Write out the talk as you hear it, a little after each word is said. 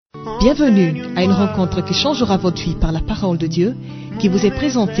Bienvenue à une rencontre qui changera votre vie par la parole de Dieu, qui vous est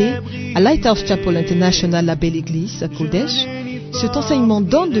présentée à Lighthouse Chapel International, la Belle Église à Kodesh. Cet enseignement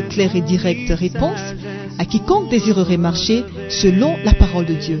donne de claires et directes réponses à quiconque désirerait marcher selon la parole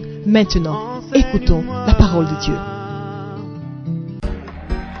de Dieu. Maintenant, écoutons la parole de Dieu.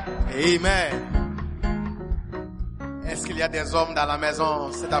 Amen. Est-ce qu'il y a des hommes dans la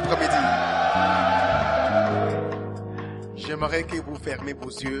maison cet après-midi? J'aimerais que vous fermez vos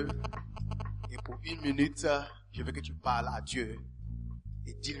yeux et pour 1 minute, je veux que tu parles à Dieu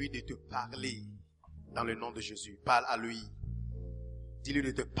et dis-lui de te parler dans le nom de Jésus. Parle à lui. Dis-lui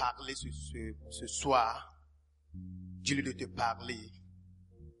de te parler ce soir. Dis-lui de te parler.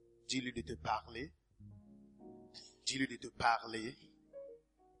 Dis-lui de te parler. Dis-lui de te parler.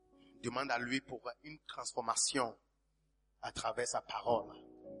 Demande à lui pour une transformation à travers sa parole.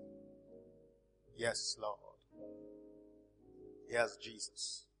 Yes, Lord. Yes,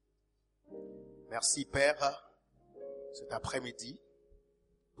 Jesus. Merci, Père, cet après-midi,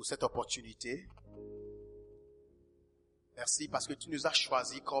 pour cette opportunité. Merci parce que tu nous as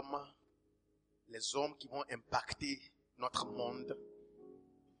choisis comme les hommes qui vont impacter notre monde.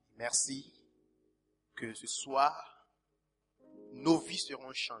 Merci que ce soir, nos vies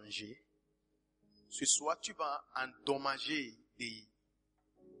seront changées. Ce soir, tu vas endommager des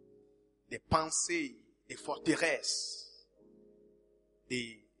pensées, des forteresses,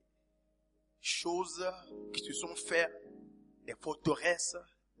 des choses qui se sont faites, des forteresses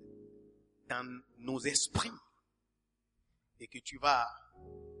dans nos esprits, et que tu vas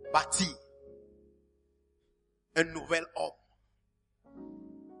bâtir un nouvel homme,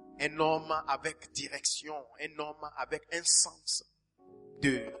 un homme avec direction, un homme avec un sens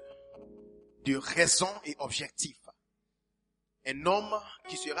de raison et objectif, un homme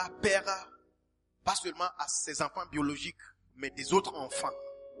qui sera père pas seulement à ses enfants biologiques, mais des autres enfants.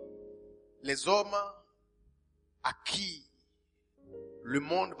 Les hommes à qui le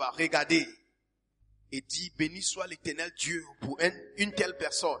monde va regarder et dire, béni soit l'Éternel Dieu pour une telle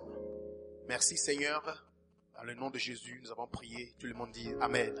personne. Merci Seigneur. Dans le nom de Jésus, nous avons prié. Tout le monde dit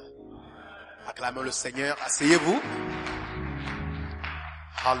Amen. Acclamons le Seigneur. Asseyez-vous.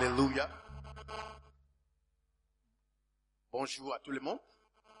 Alléluia. Bonjour à tout le monde.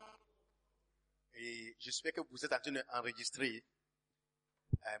 Et j'espère que vous êtes en train d'enregistrer.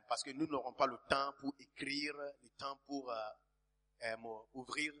 Parce que nous n'aurons pas le temps pour écrire, le temps pour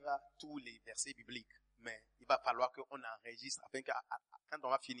ouvrir tous les versets bibliques. Mais il va falloir qu'on enregistre afin que quand on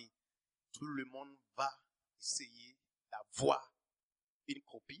va finir, tout le monde va essayer d'avoir une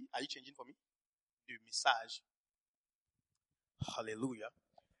copie. Are you changing for me? Du message. Alléluia.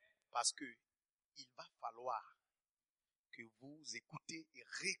 Parce que il va falloir que vous écoutez et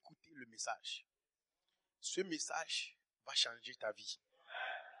réécoutez le message. Ce message va changer ta vie.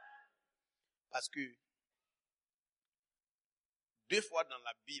 Parce que 2 fois dans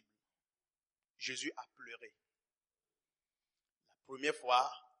la Bible, Jésus a pleuré. La première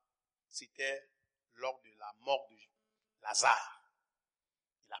fois, c'était lors de la mort de Lazare.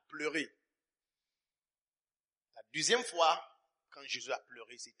 Il a pleuré. La deuxième fois, quand Jésus a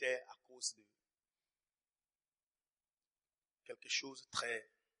pleuré, c'était à cause de quelque chose de très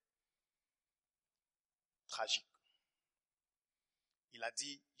tragique. Il a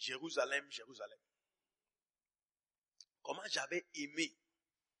dit, Jérusalem, Jérusalem. Comment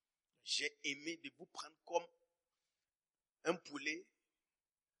j'ai aimé de vous prendre comme un poulet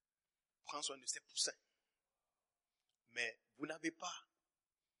prend soin de ses poussins. Mais vous n'avez pas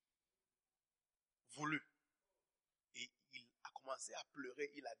voulu. Et il a commencé à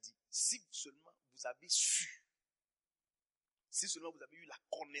pleurer. Il a dit, si seulement vous avez su, si seulement vous avez eu la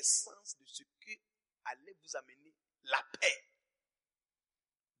connaissance de ce que allait vous amener la paix,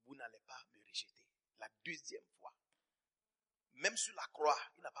 vous n'allez pas me rejeter. La deuxième fois, même sur la croix,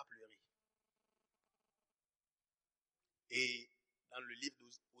 il n'a pas pleuré. Et dans le livre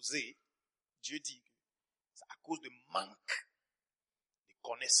d'Osée, Dieu dit que c'est à cause de manque de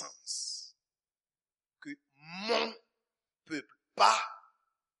connaissances que mon peuple, pas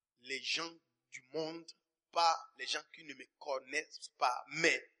les gens du monde, pas les gens qui ne me connaissent pas,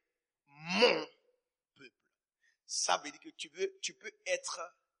 mais mon peuple. Ça veut dire que tu peux être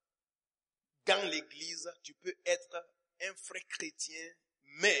dans l'église, tu peux être un frère chrétien,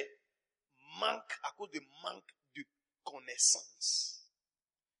 mais à cause de manque de connaissances,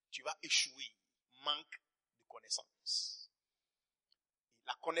 tu vas échouer. Manque de connaissances.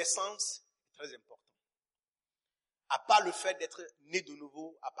 La connaissance est très importante. À part le fait d'être né de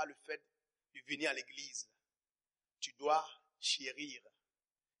nouveau, à part le fait de venir à l'église, tu dois chérir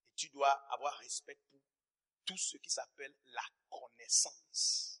et tu dois avoir respect pour tout ce qui s'appelle la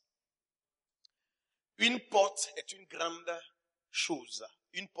connaissance. Une porte est une grande chose.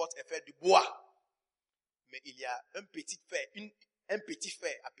 Une porte est faite de bois. Mais il y a un petit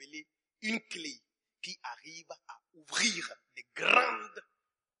fer appelé une clé qui arrive à ouvrir des grandes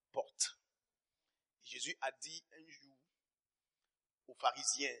portes. Jésus a dit un jour aux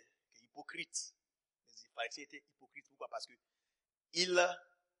pharisiens, qui est hypocrite. Les pharisiens étaient hypocrites. Pourquoi? Parce que ils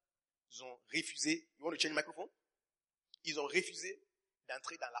ont refusé, you want to change the microphone? Ils ont refusé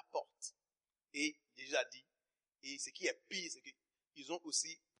d'entrer dans la porte. Et Jésus a dit, et ce qui est pire, c'est qu'ils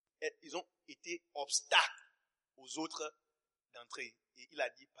ont été obstacles aux autres d'entrer. Et il a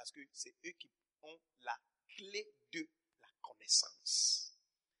dit, parce que c'est eux qui ont la clé de la connaissance.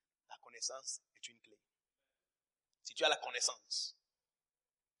 La connaissance est une clé. Si tu as la connaissance,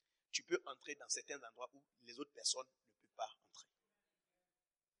 tu peux entrer dans certains endroits où les autres personnes ne peuvent pas entrer.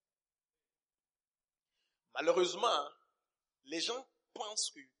 Malheureusement, les gens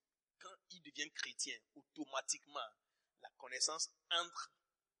pensent que quand ils deviennent chrétiens, automatiquement, la connaissance entre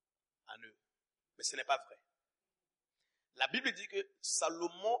en eux. Mais ce n'est pas vrai. La Bible dit que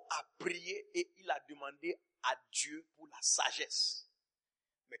Salomon a prié et il a demandé à Dieu pour la sagesse.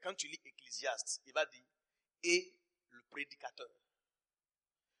 Mais quand tu lis Ecclésiaste, il va dire, et le prédicateur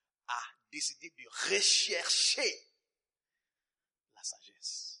a décidé de rechercher la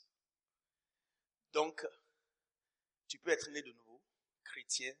sagesse. Donc, tu peux être né de nouveau,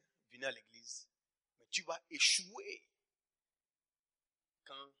 chrétien, venir à l'église, mais tu vas échouer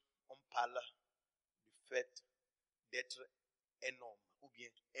quand on parle du fait d'être un homme, ou bien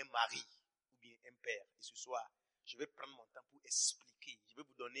un mari, ou bien un père. Et ce soir, je vais prendre mon temps pour expliquer, je vais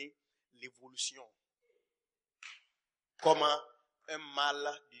vous donner l'évolution. Comment un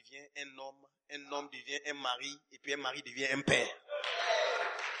mâle devient un homme devient un mari, et puis un mari devient un père.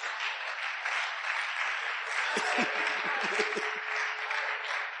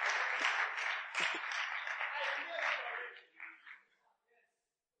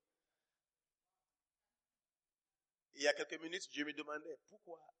 Il y a quelques minutes, je me demandais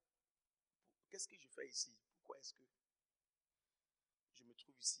qu'est-ce que je fais ici? Pourquoi est-ce que je me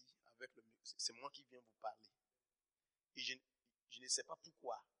trouve ici avec le micro? C'est moi qui viens vous parler. Et je ne sais pas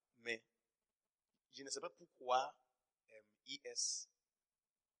pourquoi, mais je ne sais pas pourquoi IS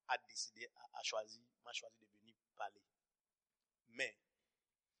a décidé, m'a choisi de venir parler. Mais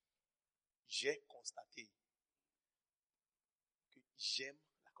j'ai constaté que j'aime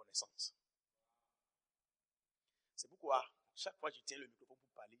la connaissance. C'est pourquoi, chaque fois que je tiens le microphone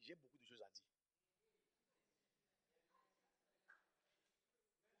pour parler, j'ai beaucoup de choses à dire.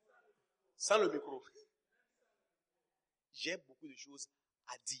 Sans le micro, j'ai beaucoup de choses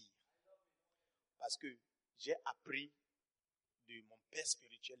à dire. Parce que j'ai appris de mon père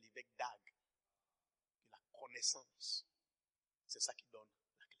spirituel, l'évêque Dag, que la connaissance, c'est ça qui donne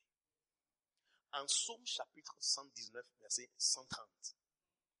la clé. En Psaume chapitre 119, verset 130,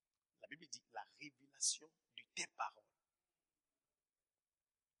 la Bible dit la révélation de tes paroles.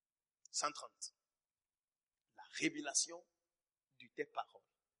 130. La révélation de tes paroles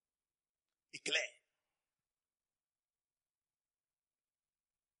est claire.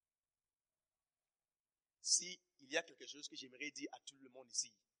 Si il y a quelque chose que j'aimerais dire à tout le monde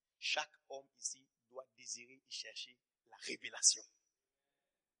ici, chaque homme ici doit désirer et chercher la révélation.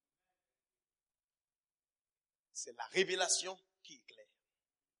 C'est la révélation qui est claire.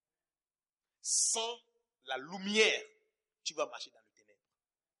 Sans la lumière, tu vas marcher dans le ténèbre.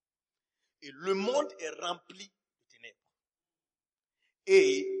 Et le monde est rempli de ténèbres.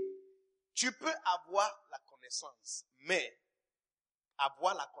 Et tu peux avoir la connaissance, mais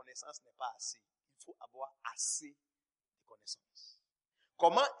avoir la connaissance n'est pas assez. Il faut avoir assez de connaissances.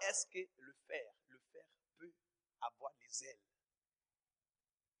 Comment est-ce que le fer peut avoir des ailes?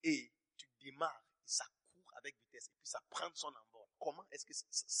 Et tu démarres, et ça court avec vitesse, et puis ça prend son envol. Comment est-ce que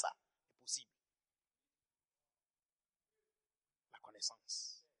ça est possible? La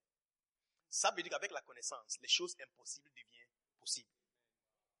connaissance. Ça veut dire qu'avec la connaissance, les choses impossibles deviennent possibles.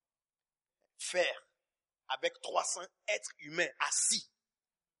 Faire avec 300 êtres humains assis,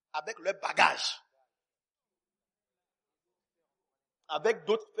 avec leur bagage, avec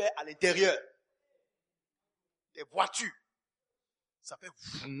d'autres fers à l'intérieur, des voitures, ça fait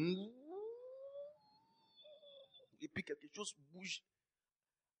et puis quelque chose bouge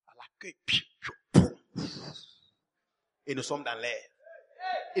à l'accueil et nous sommes dans l'air.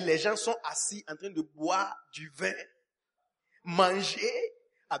 Et les gens sont assis en train de boire du vin, manger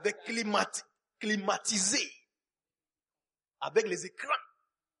avec climatisé, avec les écrans.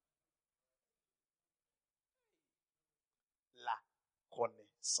 La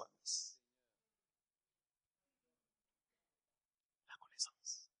connaissance. La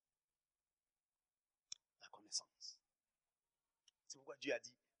connaissance. Dieu a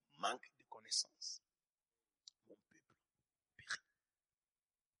dit, manque de connaissances. Mon peuple périt.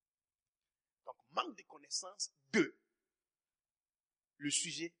 Donc, manque de connaissances. 2. Le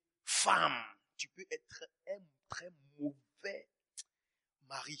sujet femme. Tu peux être un très mauvais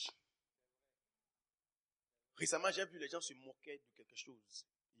mari. Récemment, j'ai vu les gens se moquer de quelque chose.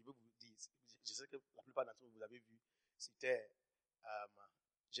 Je veux vous dire, je sais que la plupart d'entre vous avez vu, c'était,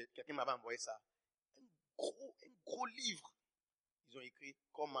 quelqu'un m'avait envoyé ça, un gros livre. Ils ont écrit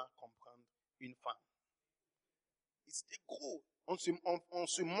comment comprendre une femme. Et c'était gros. On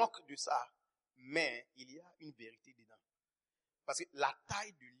se moque de ça, mais il y a une vérité dedans. Parce que la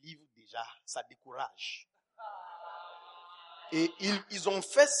taille du livre déjà, ça décourage. Et ils ont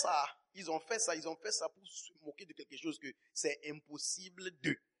fait ça pour se moquer de quelque chose que c'est impossible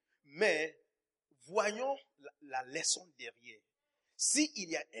de. Mais voyons la leçon derrière. S'il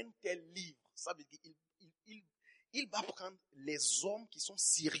y a un tel livre, ça veut dire qu'il va prendre les hommes qui sont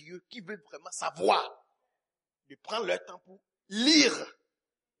sérieux, qui veulent vraiment savoir, de prendre leur temps pour lire.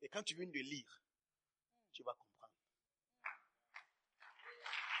 Et quand tu viens de lire, tu vas comprendre.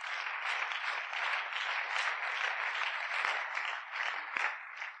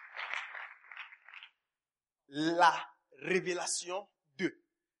 La révélation de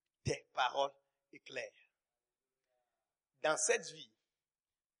tes paroles est claire. Dans cette vie,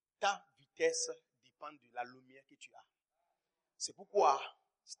 ta vitesse dépend de la lumière que tu as. C'est pourquoi,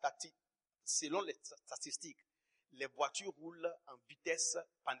 selon les statistiques, les voitures roulent en vitesse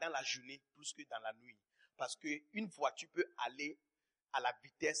pendant la journée plus que dans la nuit. Parce qu'une voiture peut aller à la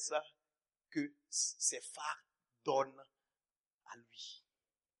vitesse que ses phares donnent à lui.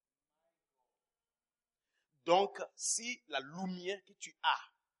 Donc, si la lumière que tu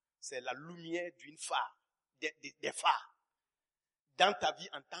as, c'est la lumière d'une phare, des phares, dans ta vie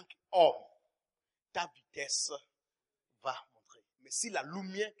en tant qu'homme, ta vitesse va montrer. Mais si la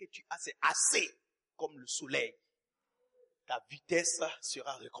lumière que tu as, c'est assez comme le soleil, ta vitesse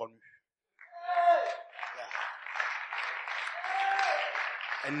sera reconnue.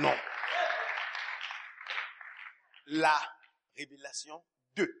 Et non. La révélation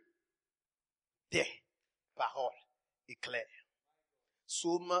de tes paroles est claire.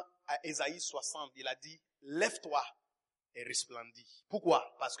 Psaume à Ésaïe 60, il a dit, lève-toi et resplendis.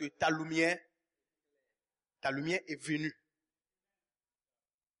 Pourquoi? Parce que ta lumière est venue.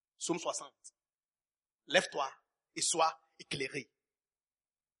 Psaume 60. Lève-toi et sois éclairé.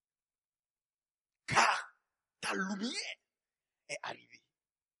 Car ta lumière est arrivée.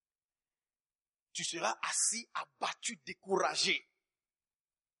 Tu seras assis, abattu, découragé,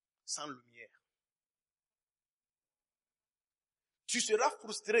 sans lumière. Tu seras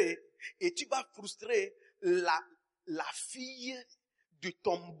frustré et tu vas frustrer la fille de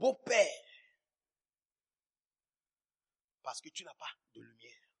ton beau-père parce que tu n'as pas de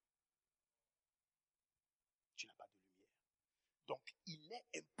lumière. Tu n'as pas de lumière. Donc, il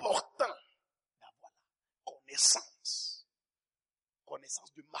est important d'avoir la connaissance.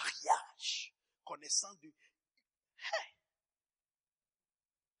 Connaissance de mariage. Connaissance de... Hey.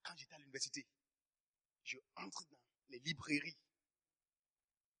 Quand j'étais à l'université, je entre dans les librairies.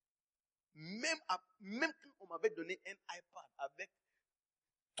 Même quand on m'avait donné un iPad avec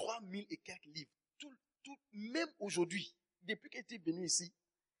 3000 et quelques livres, même aujourd'hui, depuis que j'étais venu ici,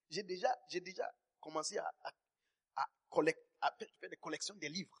 j'ai déjà commencé à faire des collections de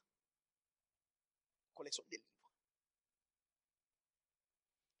livres. Collection de livres.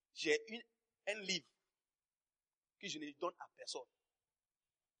 J'ai un livre que je ne donne à personne.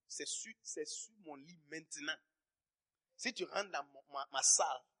 C'est sur mon lit maintenant. Si tu rentres dans ma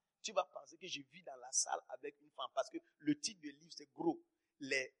salle, tu vas penser que je vis dans la salle avec une femme. Parce que le titre de livre, c'est gros.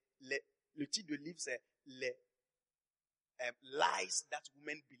 Le titre de livre, c'est les lies that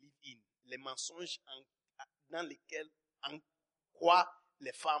women believe in. Les mensonges dans lesquels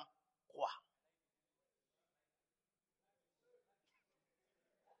les femmes croient.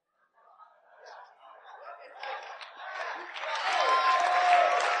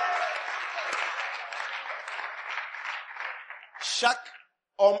 Chaque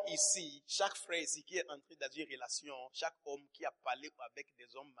homme ici, chaque frère ici qui est entré dans une relation, chaque homme qui a parlé avec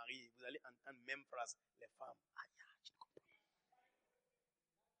des hommes mariés, vous allez entendre la même phrase. Les femmes, je comprends.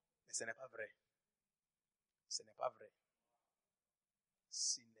 Mais ce n'est pas vrai. Ce n'est pas vrai.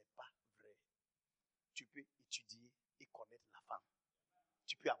 Ce n'est pas vrai. Tu peux étudier et connaître la femme.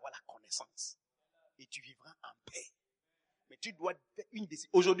 Tu peux avoir la connaissance. Et tu vivras en paix. Mais tu dois faire une décision.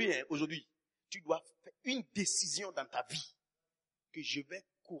 Aujourd'hui, tu dois faire une décision dans ta vie. Que je vais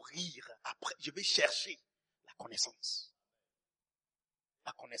courir après, je vais chercher la connaissance.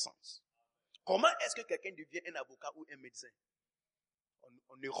 La connaissance. Comment est-ce que quelqu'un devient un avocat ou un médecin?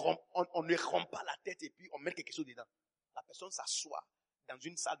 on ne rompt pas la tête et puis on met quelque chose dedans. La personne s'assoit dans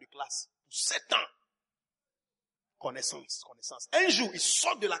une salle de classe pour 7 ans. Connaissance. Un jour, il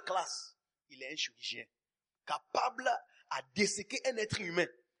sort de la classe. Il est un chirurgien capable à disséquer un être humain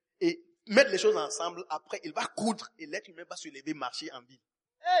et mettre les choses ensemble. Après, il va coudre et l'être humain va se lever, marcher en ville.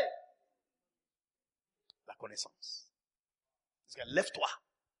 Hey! La connaissance. Parce que lève-toi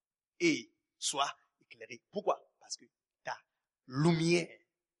et sois éclairé. Pourquoi? Parce que ta lumière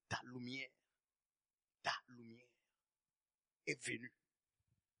est venue.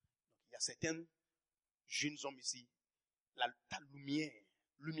 Donc, il y a certains jeunes hommes ici. Ta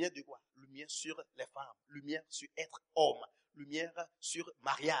lumière de quoi? Lumière sur les femmes, lumière sur être homme, lumière sur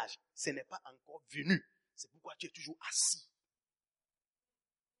mariage. Ce n'est pas encore venu. C'est pourquoi tu es toujours assis.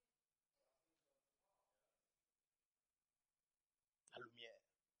 La lumière.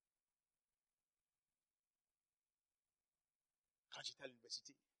 Quand j'étais à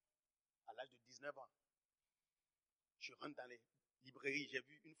l'université, à l'âge de 19 ans, je rentre dans les librairies, j'ai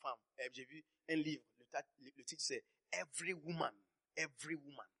vu une femme, j'ai vu un livre, le titre c'est Every Woman.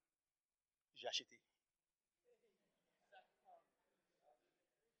 J'ai acheté.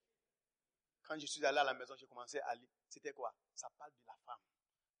 Quand je suis allé à la maison, j'ai commencé à lire. C'était quoi? Ça parle de la femme.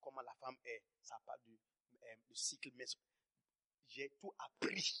 Comment la femme est. Ça parle du cycle menstruel. J'ai tout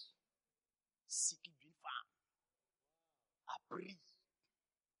appris. Cycle d'une femme. Appris.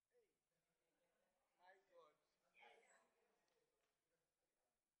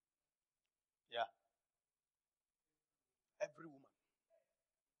 Yeah. Every woman.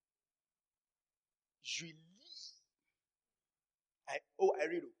 Je lis. I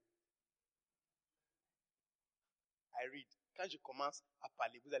read. I read. Quand je commence à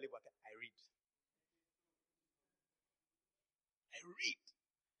parler, vous allez voir que I read.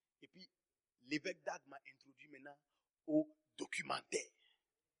 Et puis, l'évêque d'Agde m'a introduit maintenant au documentaire.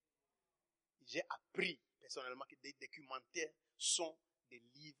 J'ai appris personnellement que des documentaires sont des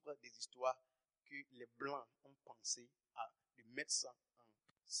livres, des histoires que les Blancs ont pensé à de mettre ça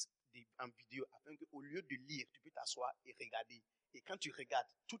en vidéo afin qu'au lieu de lire, tu peux t'asseoir et regarder. Et quand tu regardes,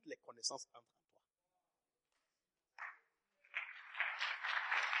 toutes les connaissances entrent en toi.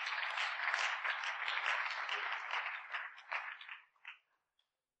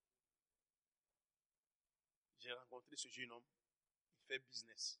 J'ai rencontré ce jeune homme, il fait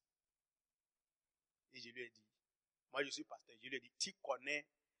business. Et je lui ai dit, moi je suis pasteur, je lui ai dit, tu connais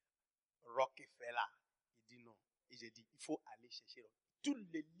Rockefeller? Il dit non. Et j'ai dit, il faut aller chercher tous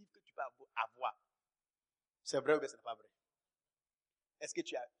les livres que tu peux avoir. C'est vrai ou bien ce n'est pas vrai? Est-ce que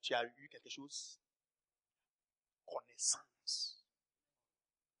tu as eu quelque chose? Connaissance.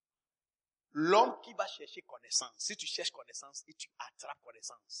 L'homme qui va chercher connaissance, si tu cherches connaissance et tu attrapes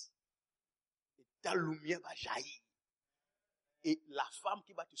connaissance, et ta lumière va jaillir. Et la femme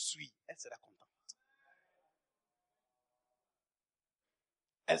qui va te suivre, elle sera contente.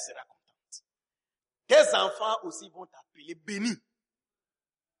 Elle sera contente. Tes enfants aussi vont t'appeler béni.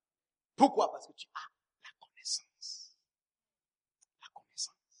 Pourquoi? Parce que tu as la connaissance. La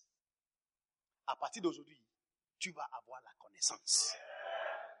connaissance. À partir d'aujourd'hui, tu vas avoir la connaissance.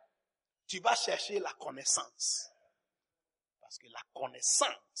 Tu vas chercher la connaissance. Parce que la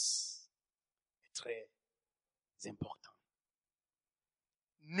connaissance est très importante.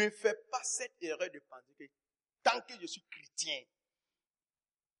 Ne fais pas cette erreur de penser que tant que je suis chrétien,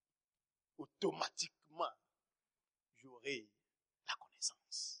 automatiquement, j'aurai la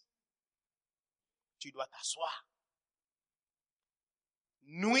connaissance. Tu dois t'asseoir.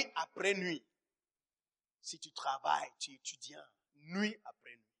 Nuit après nuit. Si tu travailles, tu es étudiant, nuit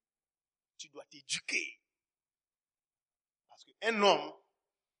après nuit. Tu dois t'éduquer. Parce qu'un homme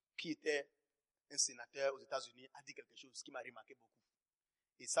qui était un sénateur aux États-Unis a dit quelque chose qui m'a remarqué beaucoup.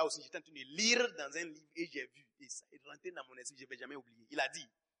 Et ça aussi, j'étais en train de lire dans un livre et j'ai vu. Et ça est rentré dans mon esprit, je ne vais jamais oublier. Il a dit,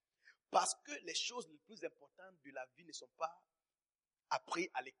 parce que les choses les plus importantes de la vie ne sont pas apprises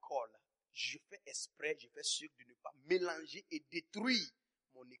à l'école, je fais exprès, je fais sûr de ne pas mélanger et détruire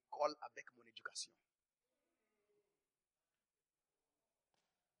mon école avec mon éducation.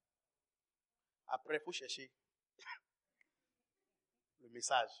 Après, il faut chercher le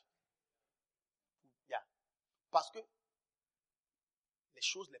message. Yeah. Parce que les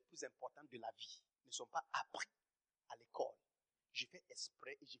choses les plus importantes de la vie ne sont pas apprises à l'école. Je fais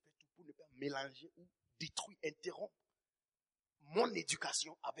exprès et je fais tout pour ne pas mélanger ou détruire, interrompre mon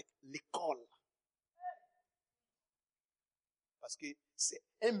éducation avec l'école. Parce que c'est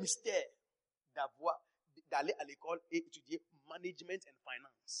un mystère d'aller à l'école et étudier management and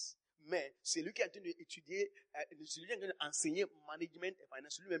finance. Mais celui qui est en train d'étudier, celui qui est en train d'enseigner management et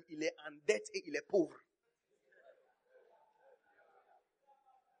finance, lui-même, il est en dette et il est pauvre.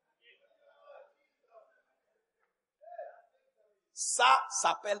 Ça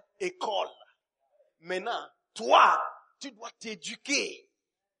s'appelle école. Maintenant, toi, tu dois t'éduquer.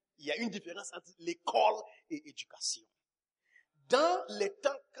 Il y a une différence entre l'école et l'éducation. Dans les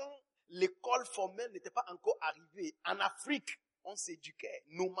temps quand l'école formelle n'était pas encore arrivée, en Afrique, on s'éduquait.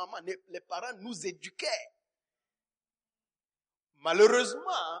 Nos mamans, les parents nous éduquaient.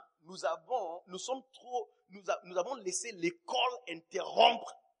 Malheureusement, nous avons laissé l'école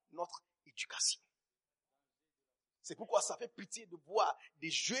interrompre notre éducation. C'est pourquoi ça fait pitié de voir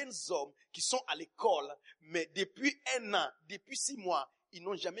des jeunes hommes qui sont à l'école, mais depuis 1 an, depuis 6 mois, ils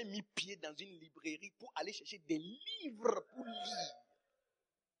n'ont jamais mis pied dans une librairie pour aller chercher des livres pour lire.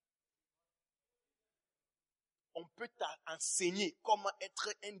 On peut t'enseigner comment être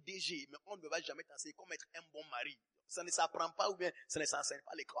un DG, mais on ne va jamais t'enseigner comment être un bon mari. Ça ne s'apprend pas ou bien ça ne s'enseigne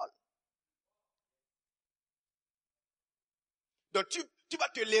pas à l'école. Donc tu vas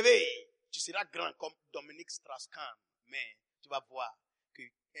te lever. Tu seras grand comme Dominique Strauss-Kahn, mais tu vas voir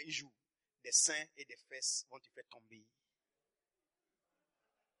qu'un jour, des seins et des fesses vont te faire tomber.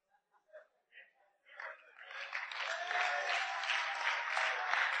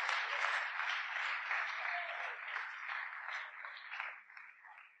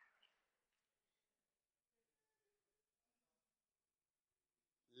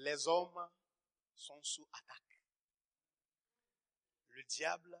 Les hommes sont sous attaque. Le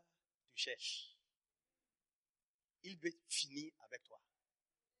diable te cherche. Il veut finir avec toi.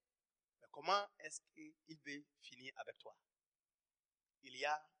 Mais comment est-ce qu'il veut finir avec toi? Il y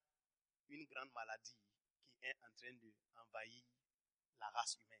a une grande maladie qui est en train d'envahir la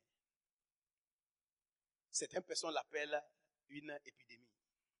race humaine. Certaines personnes l'appellent une épidémie.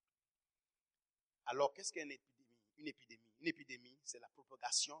 Alors, qu'est-ce qu'une épidémie? Une épidémie, c'est la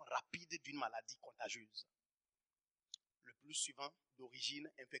propagation rapide d'une maladie contagieuse. Le plus souvent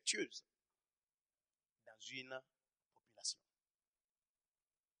d'origine infectieuse dans une population.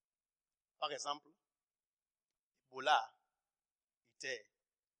 Par exemple, Ebola était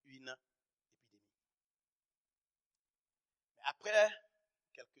une épidémie. Mais après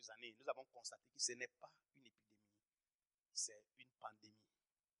quelques années, nous avons constaté que ce n'est pas une épidémie, c'est une pandémie.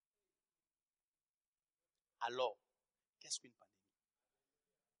 Alors, qu'est-ce qu'une pandémie?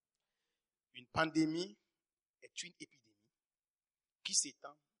 Une pandémie est une épidémie qui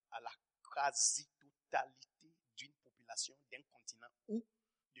s'étend à la quasi-totalité d'une population d'un continent ou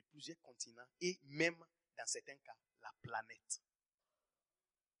de plusieurs continents et même, dans certains cas, la planète.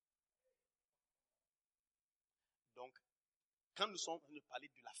 Donc, quand nous sommes en train de parler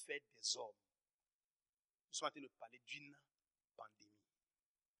de la fête des hommes, nous sommes en train de parler d'une pandémie.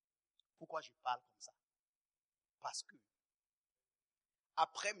 Pourquoi je parle comme ça? Parce que,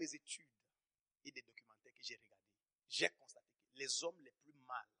 après mes études et des documentaires que j'ai regardés, j'ai constaté que les hommes les plus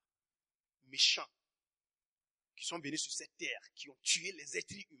méchants, qui sont venus sur cette terre, qui ont tué les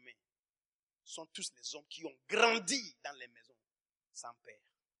êtres humains, sont tous les hommes qui ont grandi dans les maisons sans père.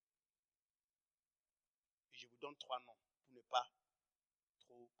 Et je vous donne 3 noms pour ne pas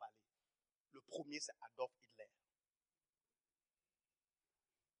trop parler. Le premier, c'est Adolf Hitler.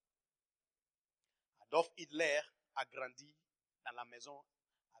 Adolf Hitler a grandi dans la maison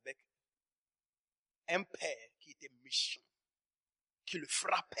avec un père qui était méchant, qui le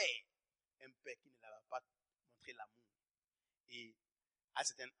frappait, un père qui ne l'avait pas montré l'amour. Et à un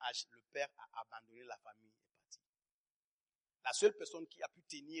certain âge, le père a abandonné la famille et est parti. La seule personne qui a pu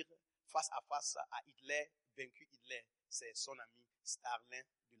tenir face à face à Hitler, vaincu Hitler, c'est son ami Staline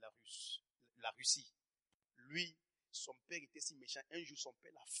de la Russie. Lui, son père était si méchant. Un jour, son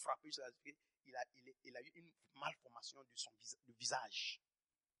père l'a frappé. Il a eu une malformation de son visage.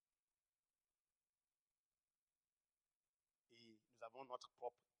 Et nous avons notre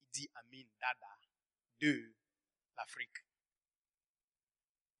propre Idi Amin Dada de l'Afrique.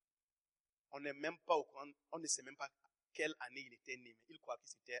 On n'est même pas au courant, on ne sait même pas quelle année il était né, mais il croit que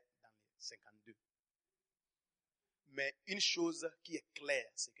c'était dans les 52. Mais une chose qui est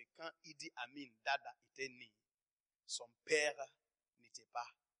claire, c'est que quand Idi Amin Dada était né, son père n'était pas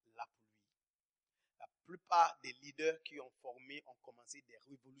là pour lui. La plupart des leaders qui ont commencé des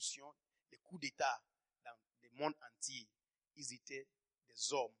révolutions, des coups d'État dans le monde entier. Ils étaient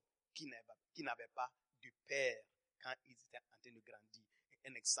des hommes qui n'avaient pas de père quand ils étaient en train de grandir. Et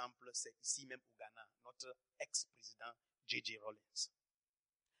un exemple, c'est ici même au Ghana, notre ex-président J.J. Rawlings.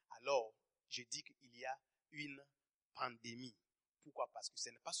 Alors, je dis qu'il y a une pandémie. Pourquoi? Parce que ce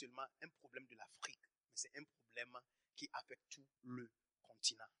n'est pas seulement un problème de l'Afrique, mais c'est un problème qui affecte tout le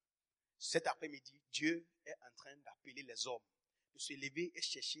continent. Cet après-midi, Dieu est en train d'appeler les hommes de se lever et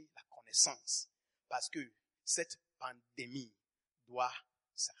chercher la connaissance. Parce que cette pandémie doit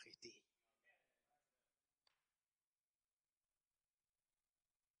s'arrêter.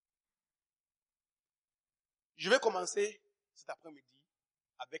 Je vais commencer cet après-midi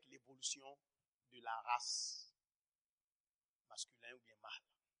avec l'évolution de la race masculin ou bien mâle.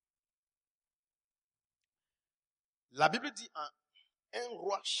 La Bible dit en 1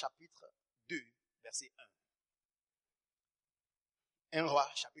 Roi chapitre 2, verset 1. 1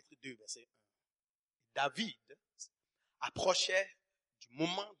 Roi chapitre 2, verset 1. David approchait du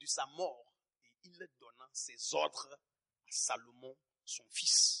moment de sa mort et il donna ses ordres à Salomon, son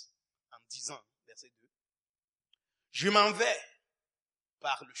fils, en disant, verset 2, « Je m'en vais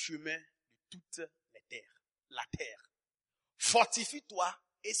par le chemin de toutes les terres, la terre. Fortifie-toi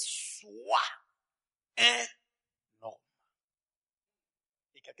et sois un homme. »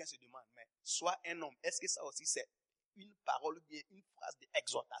 Et quelqu'un se demande, mais sois un homme, est-ce que ça aussi c'est une parole ou bien une phrase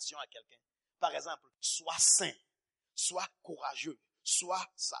d'exhortation à quelqu'un? Par exemple, sois saint, sois courageux, sois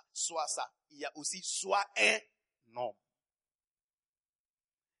ça, sois ça. Il y a aussi sois un homme.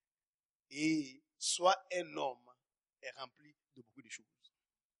 Et sois un homme est rempli de beaucoup de choses.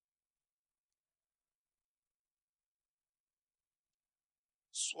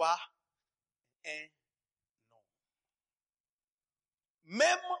 Sois un homme.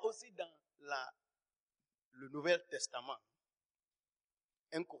 Même aussi dans le Nouveau Testament,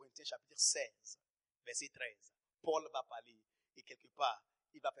 1 Corinthiens chapitre 16, verset 13, Paul va parler et quelque part,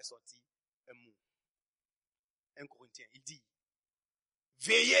 il va faire sortir un mot. 1 Corinthiens, il dit,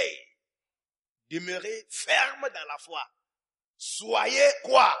 veillez, demeurez ferme dans la foi. Soyez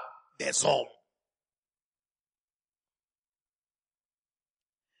quoi? Des hommes.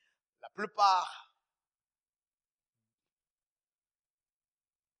 La plupart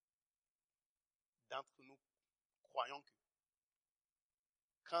d'entre nous croyons que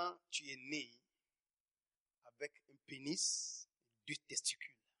quand tu es né avec un pénis, 2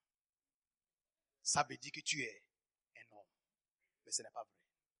 testicules, ça veut dire que tu es un homme. Mais ce n'est pas vrai.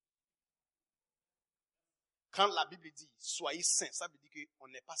 Quand la Bible dit soyez saints, ça veut dire qu'on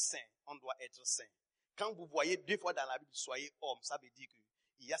n'est pas saint, on doit être saint. Quand vous voyez 2 fois dans la Bible soyez homme, ça veut dire qu'il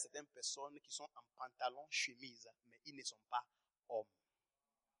y a certaines personnes qui sont en pantalon, chemise, mais ils ne sont pas hommes.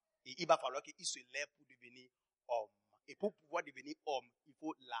 Et il va falloir qu'ils se lèvent pour devenir homme. Et pour pouvoir devenir homme, il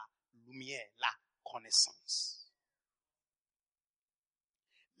faut la lumière, la connaissance.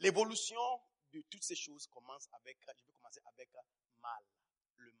 L'évolution de toutes ces choses commence avec, je vais commencer avec mâle,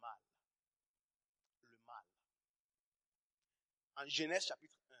 le mâle. Le mâle. En Genèse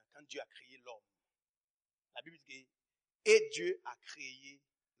chapitre 1, quand Dieu a créé l'homme, la Bible dit « Et Dieu a créé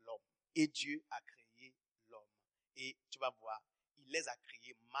l'homme. » Et Dieu a créé l'homme. Et tu vas voir, il les a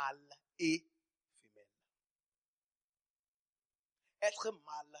créés mâle et femelle. Être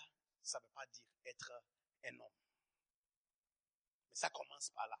mâle, ça ne veut pas dire être un homme. Mais ça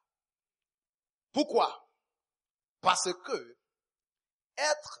commence par là. Pourquoi? Parce que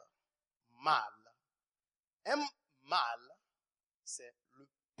être mâle, un mâle, c'est le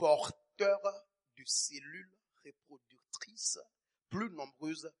porteur de cellules reproductrices plus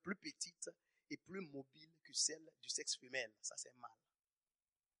nombreuses, plus petites et plus mobiles que celles du sexe femelle. Ça, c'est mâle.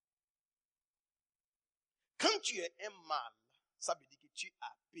 Quand tu es un mâle, ça veut dire que tu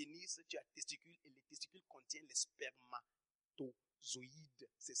as pénis, tu as testicules et les testicules contiennent les spermatozoïdes.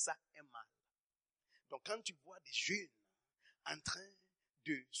 C'est ça, un mâle. Donc, quand tu vois des jeunes en train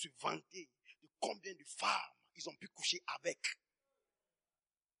de se vanter de combien de femmes ils ont pu coucher avec,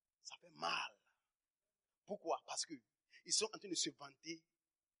 ça fait mal. Pourquoi? Parce que ils sont en train de se vanter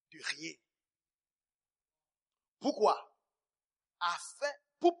de rien. Pourquoi? Afin,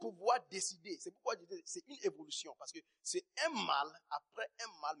 pour pouvoir décider, c'est pourquoi je dis, c'est une évolution, parce que c'est un mâle, après un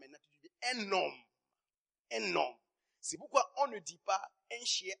mâle, maintenant tu dis un homme. Un homme. C'est pourquoi on ne dit pas un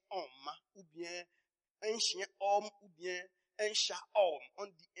chien homme, ou bien un chien homme, ou bien un chat homme. On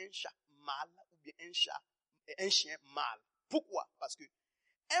dit un chat mâle, ou bien un chien mâle. Pourquoi? Parce que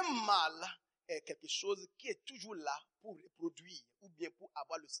un mâle est quelque chose qui est toujours là pour reproduire, ou bien pour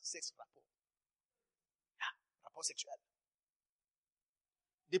avoir le sexe rapport. Rapport sexuel.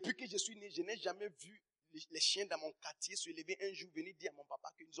 Depuis que je suis né, je n'ai jamais vu les chiens dans mon quartier se lever un jour, venir dire à mon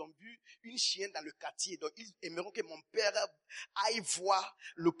papa qu'ils ont vu une chienne dans le quartier. Donc, ils aimeront que mon père aille voir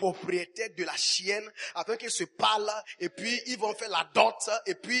le propriétaire de la chienne afin qu'ils se parlent et puis ils vont faire la dot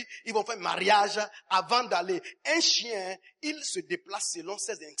et puis ils vont faire mariage avant d'aller. Un chien, il se déplace selon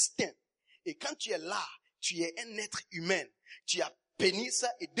ses instincts. Et quand tu es là, tu es un être humain. Tu as pénis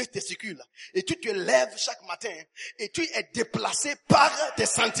et 2 testicules. Et tu te lèves chaque matin et tu es déplacé par tes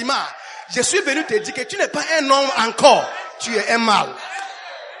sentiments. Je suis venu te dire que tu n'es pas un homme encore. Tu es un mâle.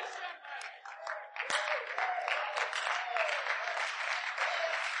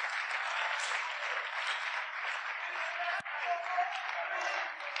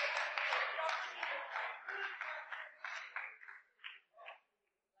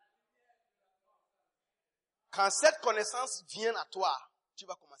 Quand cette connaissance vient à toi, tu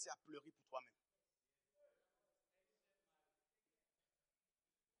vas commencer à pleurer pour toi-même.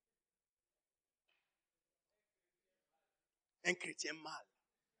 Un chrétien mâle.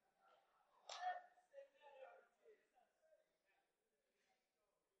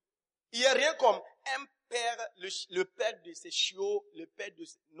 Il n'y a rien comme un père, le père de ses chiots, le père de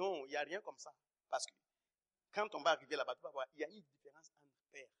ses... Non, il n'y a rien comme ça. Parce que quand on va arriver là-bas, tu vas voir, il y a une différence entre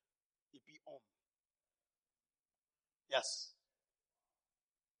père et puis homme. Yes.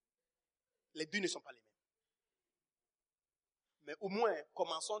 Les deux ne sont pas les mêmes. Mais au moins,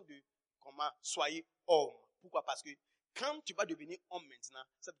 commençons de soyez homme. Pourquoi? Parce que quand tu vas devenir homme maintenant,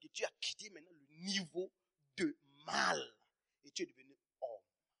 ça veut dire que tu as quitté maintenant le niveau de mâle et tu es devenu homme.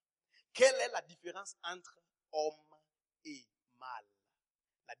 Quelle est la différence entre homme et mâle?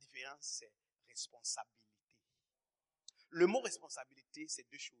 La différence, c'est responsabilité. Le mot responsabilité, c'est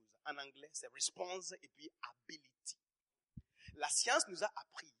deux choses. En anglais, c'est response et puis ability. La science nous a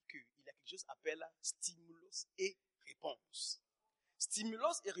appris qu'il y a quelque chose qu'on appelle stimulus et réponse.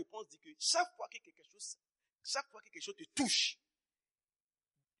 Stimulus et réponse dit que chaque fois que quelque chose te touche,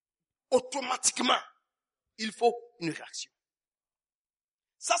 automatiquement, il faut une réaction.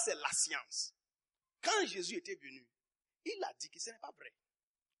 Ça, c'est la science. Quand Jésus était venu, il a dit que ce n'est pas vrai.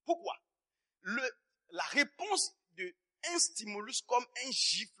 Pourquoi? La réponse d'un stimulus comme un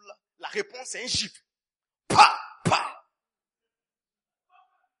gifle, la réponse c'est un gifle. Pa!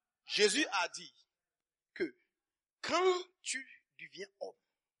 Jésus a dit que quand tu deviens homme,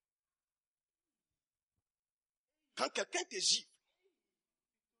 quand quelqu'un te gifle,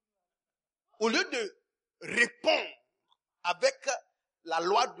 au lieu de répondre avec la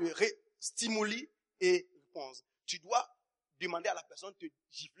loi de stimuli et réponse, tu dois demander à la personne de te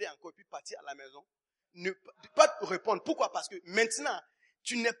gifler encore puis partir à la maison. Ne pas te répondre. Pourquoi? Parce que maintenant,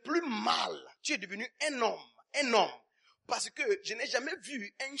 tu n'es plus mâle. Tu es devenu un homme. Parce que je n'ai jamais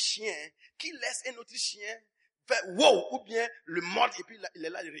vu un chien qui laisse un autre chien faire wow, ou bien le mordre et puis il est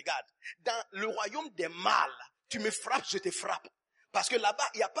là, il regarde. Dans le royaume des mâles, tu me frappes, je te frappe. Parce que là-bas,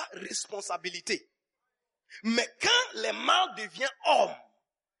 il n'y a pas responsabilité. Mais quand les mâles deviennent hommes,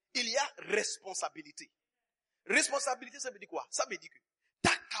 il y a responsabilité. Responsabilité, ça veut dire quoi? Ça veut dire que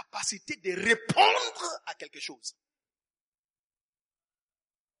ta capacité de répondre à quelque chose.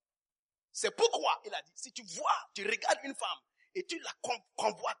 C'est pourquoi il a dit, si tu regardes une femme et tu la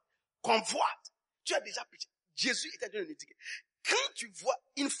convoites, tu as déjà pitié. Jésus était en train de nous dire que quand tu vois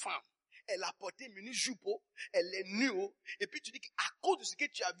une femme, elle a porté une mini jupe, elle est nue, et puis tu dis qu'à cause de ce que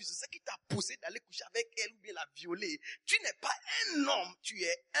tu as vu, c'est ça qui t'a poussé d'aller coucher avec elle ou bien la violer. Tu n'es pas un homme, tu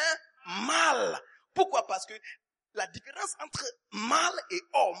es un mâle. Pourquoi? Parce que la différence entre mâle et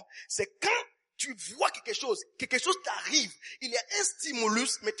homme, c'est quand tu vois quelque chose t'arrive, il y a un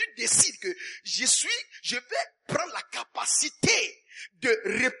stimulus, mais tu décides que je vais prendre la capacité de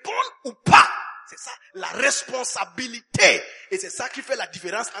répondre ou pas. C'est ça, la responsabilité. Et c'est ça qui fait la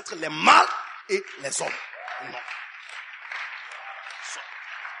différence entre les mâles et les hommes. Non.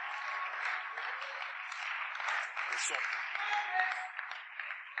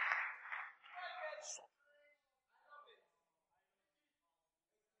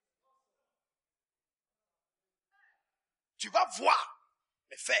 Tu vas voir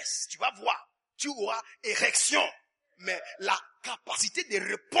les fesses, tu auras érection. Mais la capacité de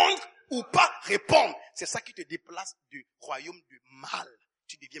répondre ou pas répondre, c'est ça qui te déplace du royaume du mal.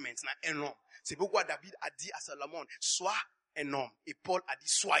 Tu deviens maintenant un homme. C'est pourquoi David a dit à Salomon, sois un homme. Et Paul a dit,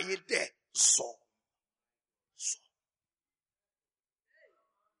 soyez des hommes.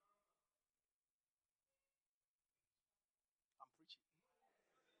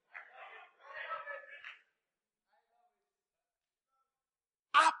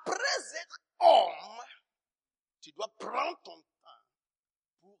 Après être homme, tu dois prendre ton temps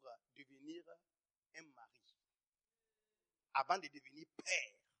pour devenir un mari. Avant de devenir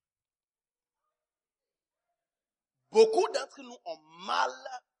père. Beaucoup d'entre nous ont mal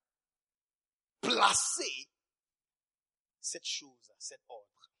placé cette chose, cet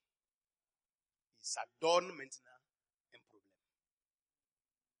ordre. Et ça donne maintenant un problème.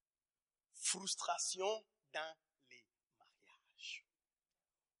 Frustration dans les mariages.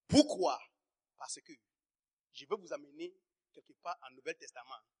 Pourquoi? Parce que je vais vous amener quelque part en Nouveau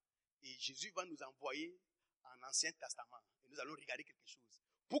Testament. Et Jésus va nous envoyer en Ancien Testament. Et nous allons regarder quelque chose.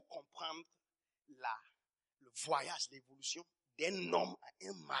 Pour comprendre le voyage, l'évolution d'un homme à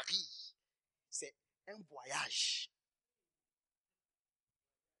un mari. C'est un voyage.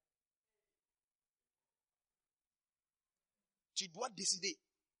 Tu dois décider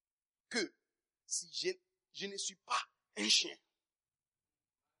que si je ne suis pas un chien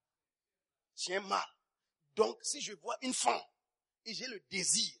mâle, Donc, si je vois une femme et j'ai le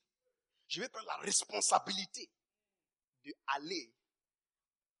désir, je vais prendre la responsabilité d'aller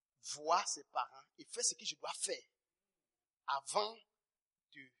voir ses parents et faire ce que je dois faire avant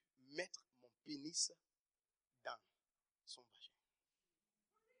de mettre mon pénis dans son vagin.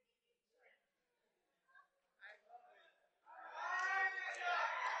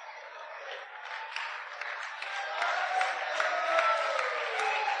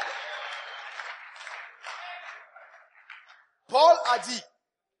 Paul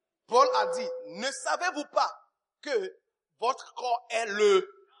a dit, ne savez-vous pas que votre corps est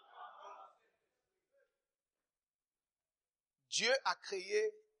Dieu a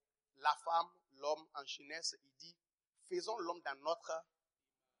créé la femme, l'homme en jeunesse. Il dit, faisons l'homme dans notre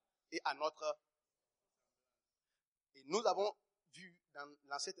et à notre. Et nous avons vu dans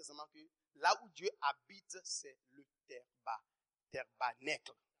l'Ancien Testament que là où Dieu habite, c'est le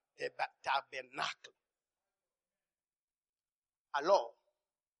tabernacle. Alors,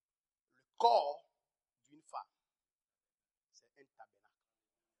 le corps d'une femme, c'est un tabernacle.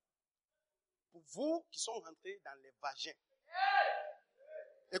 Pour vous qui sont rentrés dans les vagins,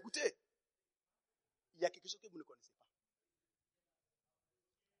 écoutez, il y a quelque chose que vous ne connaissez pas.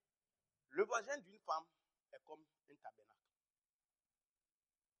 Le vagin d'une femme est comme un tabernacle.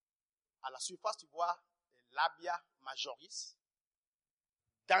 À la surface, tu vois les labia majoris.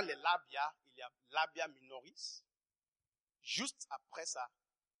 Dans les labia, il y a labia minoris. Juste après ça,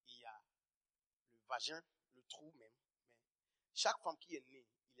 il y a le vagin, le trou même. Mais chaque femme qui est née,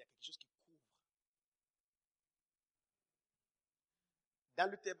 il y a quelque chose qui couvre. Dans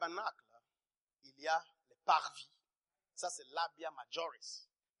le tabernacle, il y a les parvis. Ça, c'est labia majoris.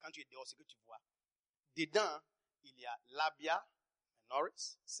 Quand tu es dehors, c'est que tu vois. Dedans, il y a labia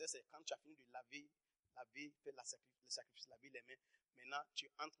minoris. Ça, c'est quand tu as fini de laver, faire le sacrifice, laver les mains. Maintenant, tu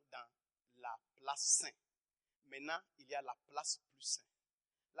entres dans la place sainte. Maintenant, il y a la place plus sainte.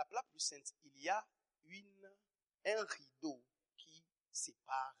 La place plus sainte, il y a un rideau qui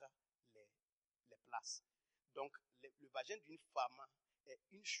sépare les places. Donc, le vagin d'une femme est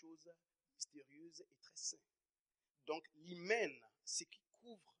une chose mystérieuse et très sainte. Donc, l'hymen, ce qui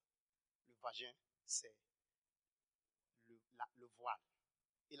couvre le vagin, c'est le voile.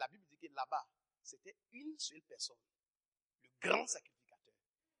 Et la Bible dit que là-bas, c'était une seule personne, le grand sacrificateur,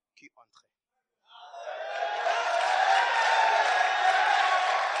 qui entrait.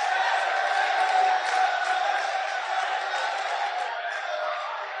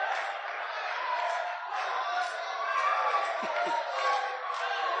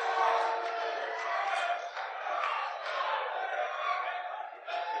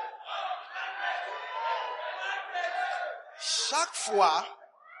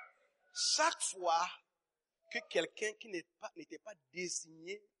 Chaque fois que quelqu'un qui n'était pas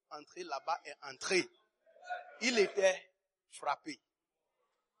désigné entrer là-bas est entré, il était frappé.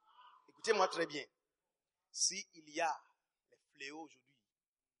 Écoutez-moi très bien. S'il y a les fléaux aujourd'hui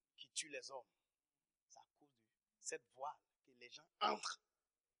qui tuent les hommes, c'est à cause de cette voie que les gens entrent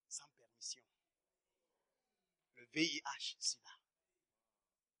sans permission. Le VIH, SIDA.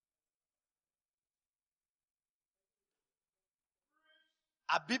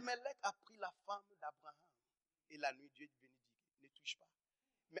 Abimelech a pris la femme d'Abraham. Et la nuit, Dieu bénit, ne touche pas.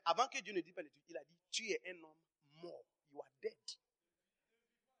 Mais avant que Dieu ne dise pas ne touche, il a dit, tu es un homme mort. You are dead.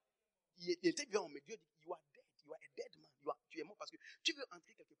 Il était vivant, mais Dieu dit, you are dead. You are a dead man. Tu es mort parce que tu veux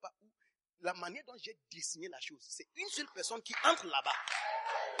entrer quelque part où la manière dont j'ai dessiné la chose, c'est une seule personne qui entre là-bas.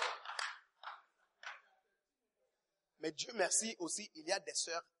 Mais Dieu merci aussi, il y a des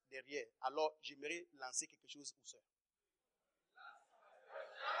sœurs derrière. Alors, j'aimerais lancer quelque chose aux sœurs.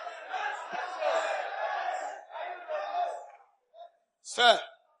 Sœurs,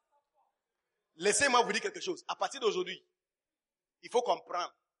 laissez-moi vous dire quelque chose. À partir d'aujourd'hui, il faut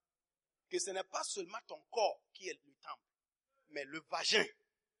comprendre que ce n'est pas seulement ton corps qui est le temple, mais le vagin,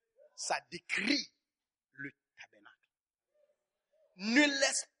 ça décrit le tabernacle. Ne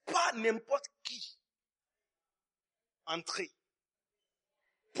laisse pas n'importe qui entrer.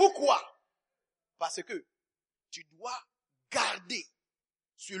 Pourquoi? Parce que tu dois garder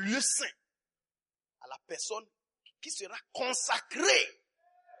ce lieu saint à la personne qui sera consacrée.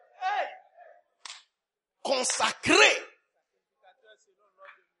 Consacrée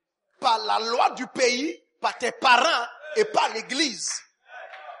par la loi du pays, par tes parents et par l'église.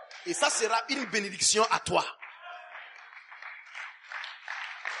 Et ça sera une bénédiction à toi.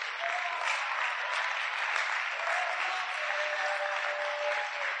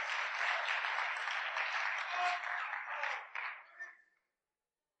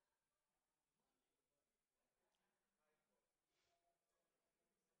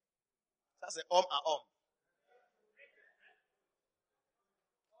 Ça c'est homme à homme.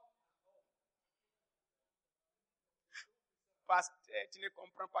 Pasteur, tu ne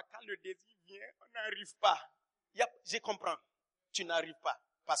comprends pas. Quand le désir vient, on n'arrive pas. Je comprends. Tu n'arrives pas.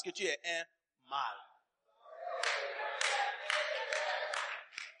 Parce que tu es un mâle.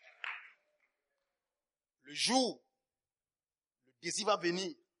 Le jour, le désir va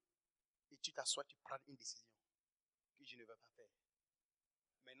venir. Et tu t'assois, tu prends une décision. Que je ne veux pas faire.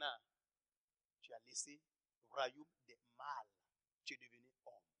 Maintenant, tu as laissé le royaume des mâles. Tu es devenu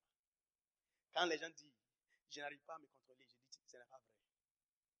homme. Quand les gens disent, je n'arrive pas à me contrôler, je dis, ce n'est pas vrai.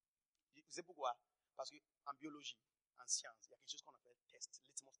 Vous savez pourquoi? Parce qu'en biologie, en science, il y a quelque chose qu'on appelle test,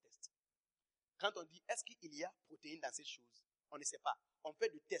 litmus test. Quand on dit, est-ce qu'il y a protéines dans ces choses? On ne sait pas. On fait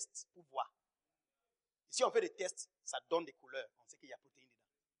des tests pour voir. Et si on fait des tests, ça donne des couleurs. On sait qu'il y a protéines dedans.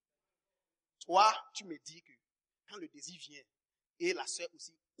 Toi, tu me dis que quand le désir vient, et la sœur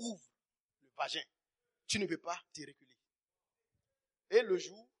aussi ouvre le vagin, tu ne peux pas te reculer. Et le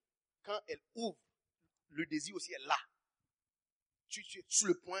jour, quand elle ouvre, le désir aussi est là. Tu es sur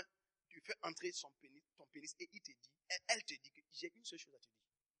le point, tu fais entrer ton pénis et elle te dit que j'ai une seule chose à te dire.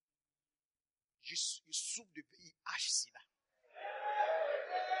 Je souffre de VIH/SIDA.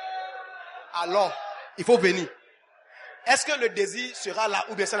 Alors, il faut venir. Est-ce que le désir sera là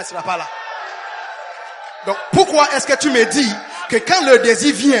ou bien ça ne sera pas là? Donc, pourquoi est-ce que tu me dis que quand le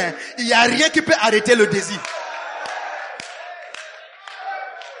désir vient, il n'y a rien qui peut arrêter le désir?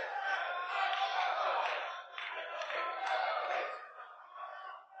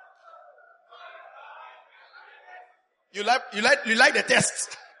 You like the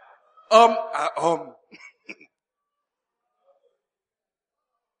test? À homme.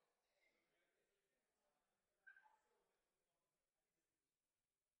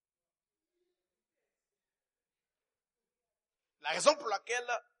 La raison pour laquelle,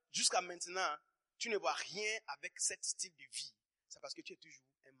 jusqu'à maintenant, tu ne vois rien avec ce style de vie, c'est parce que tu es toujours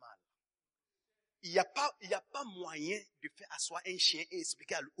un mâle. Il n'y a pas moyen de faire asseoir un chien et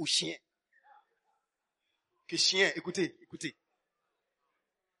expliquer au chien que chien, écoutez.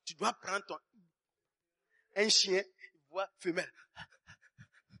 Tu dois prendre un chien, voix femelle.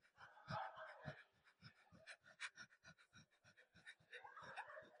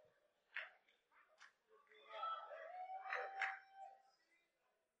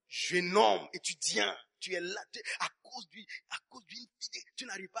 Jeune homme, étudiant, tu es là, à cause d'une idée, tu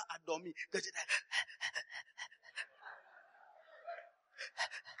n'arrives pas à dormir.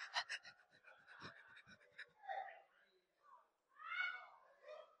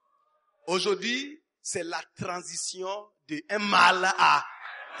 Aujourd'hui, c'est la transition d'un mâle à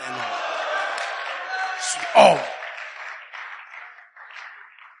un homme.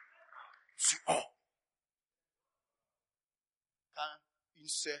 Je suis homme. Quand une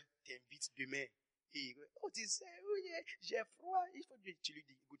sœur t'invite demain, et tu sais, oui, j'ai froid, il faut que tu lui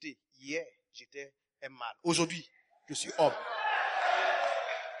dis, écoutez, hier, j'étais un mâle. Aujourd'hui, je suis homme.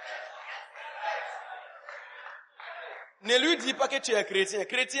 Ne lui dis pas que tu es chrétien.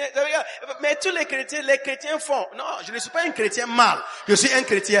 Mais tous les chrétiens font. Non, je ne suis pas un chrétien mâle. Je suis un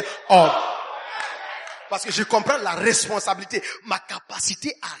chrétien homme. Parce que je comprends la responsabilité, ma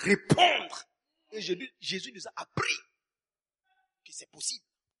capacité à répondre. Et Jésus nous a appris que c'est possible.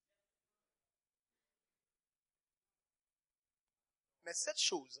 Mais cette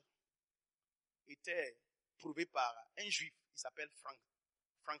chose était prouvée par un juif, il s'appelle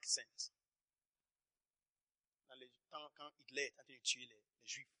Frank Sens. Dans les temps quand Hitler était en train de tuer les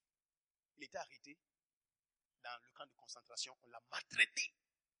juifs, il était arrêté dans le camp de concentration, on l'a maltraité.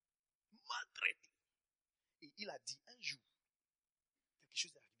 Et il a dit un jour, quelque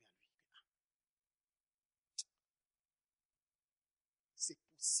chose est arrivé à lui. C'est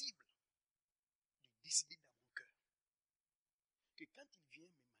possible de décider dans mon cœur que quand il vient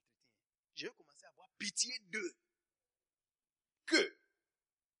me maltraiter, je vais commencer à avoir pitié d'eux.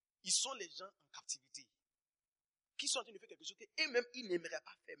 Ils sont les gens en captivité. Qui sont en train de faire quelque chose qu'eux-mêmes, ils n'aimeraient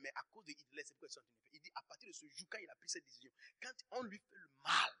pas faire, mais à cause de Hitler, c'est pourquoi ils sont en train de faire. Il dit, à partir de ce jour, quand il a pris cette décision, quand on lui fait le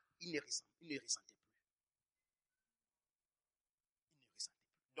mal, il ne ressentait plus.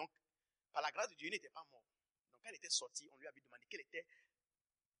 Donc, par la grâce de Dieu, il n'était pas mort. Donc, quand il était sorti, on lui avait demandé quel était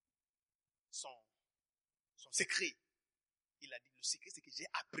son secret. Il a dit, le secret, c'est que j'ai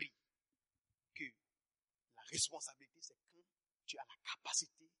appris que la responsabilité, c'est quand tu as la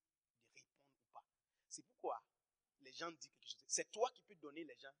capacité de répondre ou pas. C'est pourquoi les gens disent quelque chose. C'est toi qui peux donner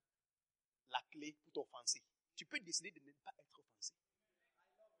les gens la clé pour t'offenser. Tu peux décider de ne pas être offensé.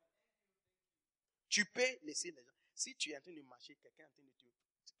 Tu peux laisser les gens. Si tu es en train de marcher, quelqu'un est en train de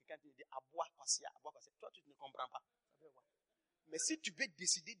dire à boire, passer, toi tu ne comprends pas. Mais si tu veux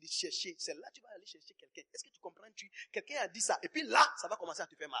décider de chercher, c'est là que tu vas aller chercher quelqu'un. Est-ce que tu comprends? Quelqu'un a dit ça, et puis là, ça va commencer à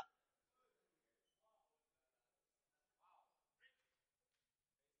te faire mal.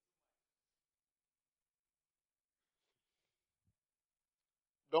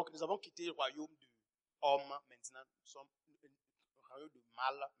 Donc, nous avons quitté le royaume de homme. Maintenant, nous sommes le royaume de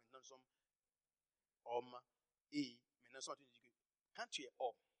mal. Maintenant, nous sommes hommes. Et maintenant, nous sommes en train de dire que quand tu es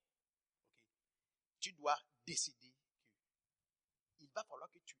homme, okay, tu dois décider qu'il va falloir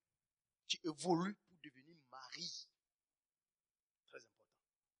que tu évolues pour devenir mari. Très important.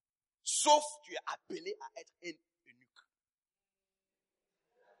 Sauf tu es appelé à être un eunuque.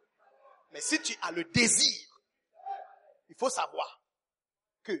 Mais si tu as le désir, il faut savoir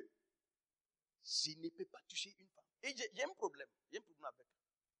que je ne peux pas toucher une femme. Et j'ai un problème. J'ai un problème avec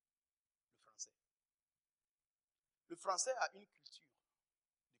le français. Le français a une culture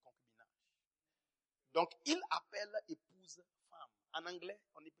de concubinage. Donc, il appelle épouse femme. En anglais,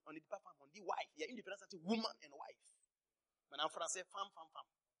 on ne dit pas femme, on dit wife. Il y a une différence entre woman and wife. Mais en français, femme.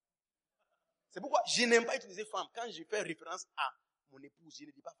 C'est pourquoi je n'aime pas utiliser femme. Quand je fais référence à mon épouse, je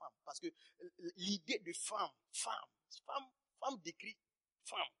ne dis pas femme. Parce que l'idée de femme décrit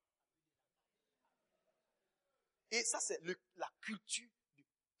femme. Et ça, c'est la culture,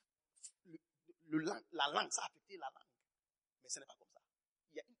 la langue. Ça a affecté la langue. Mais ce n'est pas comme ça.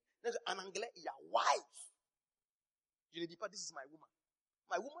 En anglais, il y a wife. Je ne dis pas, this is my woman.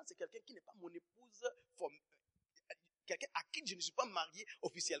 My woman, c'est quelqu'un qui n'est pas mon épouse, quelqu'un à qui je ne suis pas marié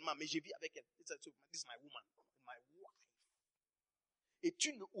officiellement, mais je vis avec elle. This is my woman, my wife. Et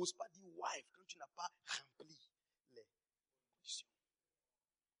tu ne oses pas dire wife quand tu n'as pas rempli les conditions.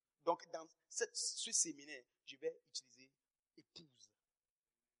 Donc, dans ce séminaire, je vais utiliser épouse.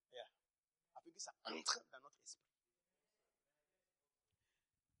 Afin que ça entre dans notre esprit.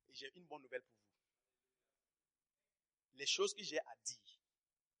 Et j'ai une bonne nouvelle pour vous. Les choses que j'ai à dire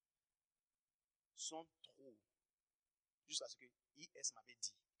sont trop. Jusqu'à ce que IS m'avait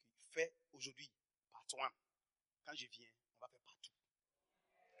dit qu'il fait aujourd'hui part 1. Quand je viens, on va faire partout.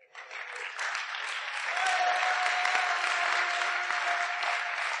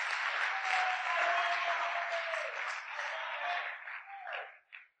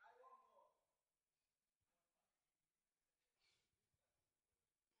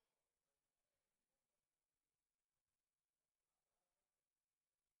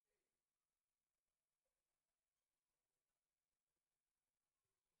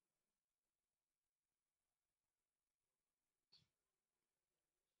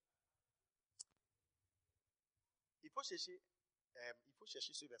 Il faut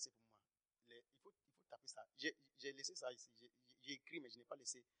chercher ce verset pour moi. Il faut taper ça. J'ai laissé ça ici. J'ai écrit, mais je n'ai pas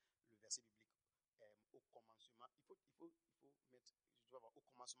laissé le verset biblique. Au commencement, il faut mettre, je dois voir, au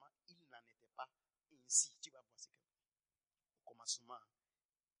commencement, il n'en était pas ainsi. Tu vas voir ce que. Au commencement.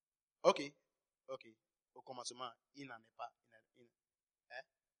 Ok. Au commencement, il n'en est pas.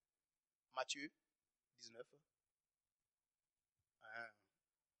 Matthieu 19.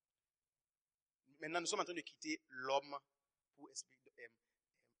 Maintenant, nous sommes en train de quitter l'homme pour expliquer.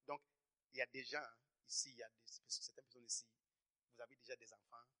 Donc, il y a des gens ici, il y a certaines personnes ici, vous avez déjà des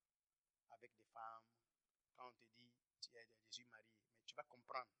enfants avec des femmes. Quand on te dit, je suis marié, mais tu vas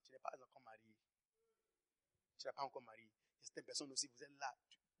comprendre, tu n'es pas encore marié. Tu n'es pas encore marié. Il y a certaines personnes aussi, vous êtes là,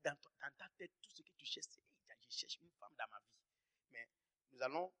 dans ta tête, tout ce que tu cherches, c'est, je cherche une femme dans ma vie. Mais nous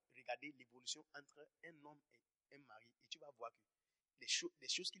allons regarder l'évolution entre un homme et un mari, et tu vas voir que les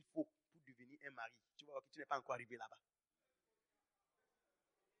choses qu'il faut pour devenir un mari, tu vas voir que tu n'es pas encore arrivé là-bas.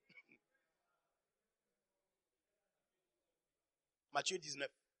 Matthieu 19,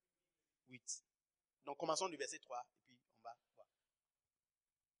 8. Donc commençons du verset 3 et puis on va voir.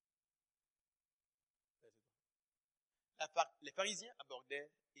 Les pharisiens abordèrent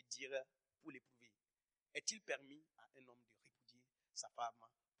et dirent pour l'éprouver, est-il permis à un homme de répudier sa femme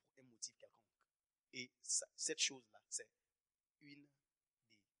pour un motif quelconque? Et cette chose-là, c'est une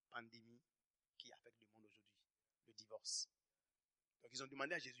des pandémies qui affectent le monde aujourd'hui, le divorce. Donc ils ont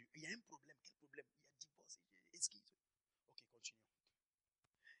demandé à Jésus, il y a un problème, quel problème? Il y a divorce, est-ce qu'il... Ok, continuons.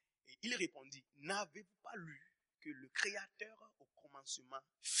 Et il répondit, n'avez-vous pas lu que le Créateur au commencement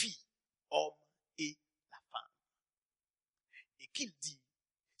fit homme et la femme? Et qu'il dit,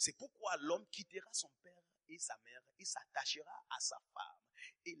 c'est pourquoi l'homme quittera son père et sa mère et s'attachera à sa femme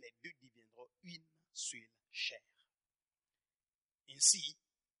et les deux deviendront une seule chair. Ainsi,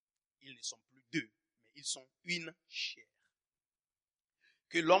 ils ne sont plus deux, mais ils sont une chair.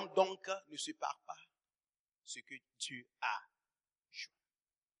 Que l'homme donc ne sépare pas ce que Dieu a joint.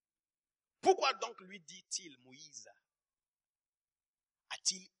 Pourquoi donc lui dit-il, Moïse,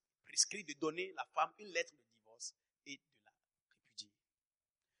 a-t-il prescrit de donner la femme une lettre de divorce et de la répudier?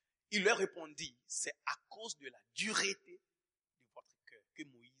 Il leur répondit, c'est à cause de la dureté de votre cœur que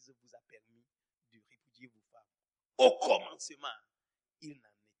Moïse vous a permis de répudier vos femmes. Au commencement, il n'en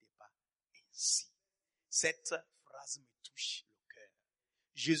était pas ainsi. Cette phrase me touche le cœur.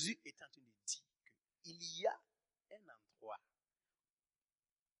 Jésus est en train de dire qu'il y a un endroit,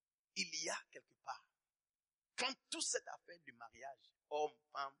 il y a quelque part, quand toute cette affaire du mariage, homme,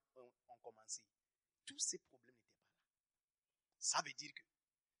 femme, ont commencé, tous ces problèmes n'étaient pas là. Ça veut dire que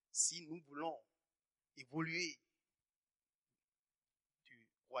si nous voulons évoluer du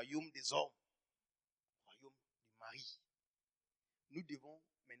royaume des hommes au royaume du mari, nous devons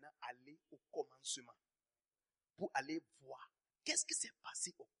maintenant aller au commencement pour aller voir qu'est-ce qui s'est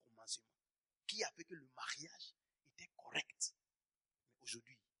passé au commencement qui a fait que le mariage était correct. Mais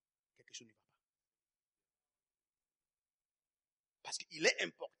aujourd'hui, quelque chose ne va pas. Parce qu'il est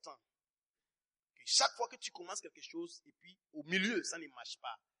important que chaque fois que tu commences quelque chose et puis au milieu, ça ne marche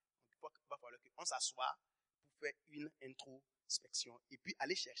pas, il va falloir qu'on s'assoie pour faire une introspection et puis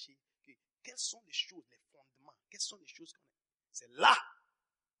aller chercher quelles sont les choses, les fondements, quelles sont les choses qu'on a. C'est là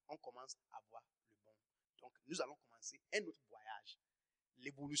qu'on commence à voir le bon. Donc, nous allons commencer un autre voyage.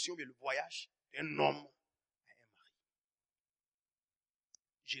 L'évolution et le voyage d'un homme à un mari.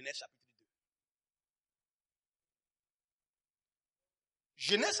 Genèse chapitre 2.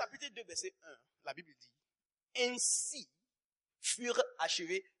 Genèse chapitre 2, verset 1, la Bible dit, « Ainsi furent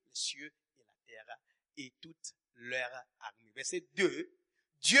achevés les cieux et la terre et toute leur armée. » Verset 2,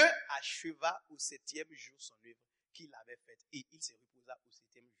 « Dieu acheva au 7e jour son œuvre qu'il avait faite et il se reposa au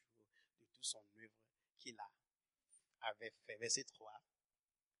 7e jour de toute son œuvre qu'il avait fait. » Verset 3,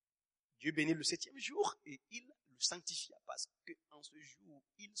 « Dieu bénit le 7e jour et il le sanctifia parce qu'en ce jour,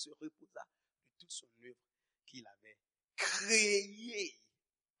 il se reposa de toute son œuvre qu'il avait créée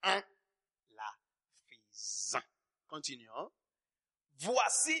en la faisant. » Continuons. «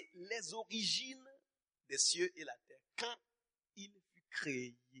 Voici les origines des cieux et la terre quand il fut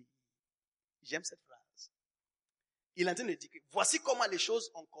créé. » J'aime cette phrase. Il est en train de dire que voici comment les choses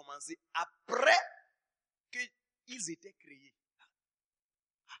ont commencé après qu'ils étaient créés.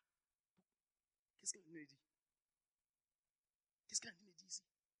 Qu'est-ce qu'il nous dit? Qu'est-ce qu'il nous dit ici?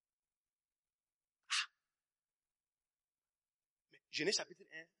 Mais Genèse chapitre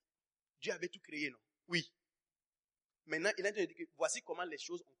 1, Dieu avait tout créé, non? Oui. Maintenant, il est en train de dire que voici comment les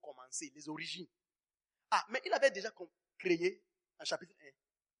choses ont commencé, les origines. Mais il avait déjà créé en chapitre 1.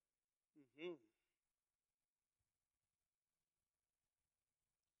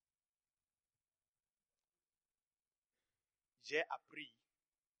 J'ai appris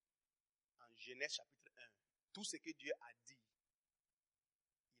en Genèse chapitre 1, tout ce que Dieu a dit,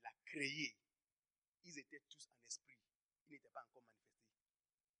 il a créé, ils étaient tous en esprit, ils n'étaient pas encore manifestés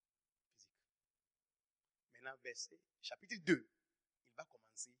physique. Maintenant, verset chapitre 2, il va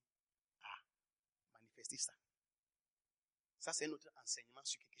commencer à manifester ça. Ça, c'est notre enseignement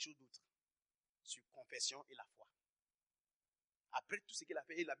sur quelque chose d'autre, sur confession et la foi. Après tout ce qu'il a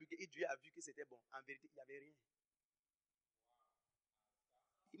fait, il a vu et Dieu a vu que c'était bon. En vérité, il n'y avait rien.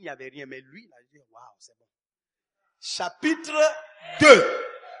 Il n'y avait rien, mais lui, il a dit, waouh, c'est bon. Chapitre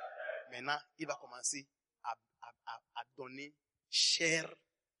 2. Maintenant, il va commencer à donner chair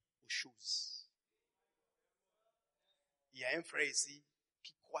aux choses. Il y a un frère ici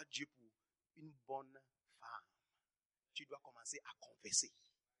qui croit Dieu pour une bonne femme. Tu dois commencer à confesser.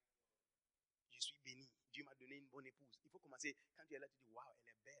 Je suis béni. Dieu m'a donné une bonne épouse. Il faut commencer. Quand tu es là, tu dis, waouh, elle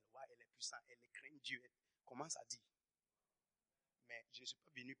est belle, waouh, elle est puissante, elle craint Dieu. Commence à dire. Mais je ne suis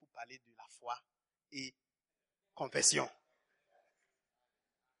pas venu pour parler de la foi et confession.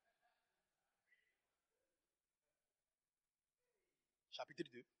 Chapitre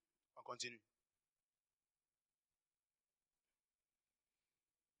 2, on continue.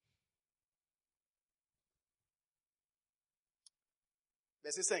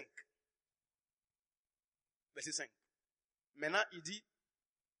 Verset 5. Verset 5. Maintenant, il dit,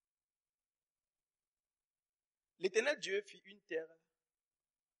 l'Éternel Dieu fit une terre.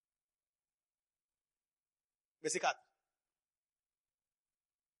 Verset 4.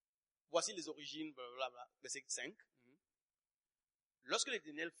 Voici les origines, blablabla. Verset 5. Lorsque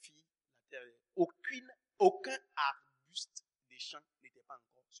l'Éternel fit la terre, aucun arbuste des champs n'était pas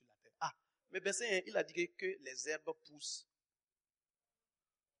encore sur la terre. Mais verset 1, il a dit que les herbes poussent.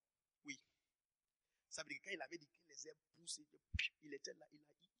 Oui. Ça veut dire que quand il avait dit que les herbes poussent, il était là,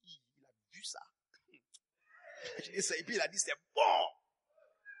 il a vu ça. Et puis il a dit, c'est bon.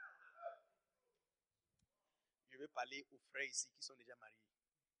 Je vais parler aux frères ici qui sont déjà mariés.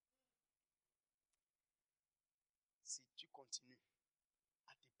 Si tu continues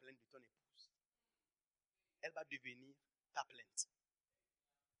à te plaindre de ton épouse, elle va devenir ta plainte.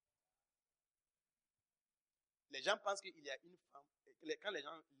 Les gens pensent qu'il y a une femme, quand les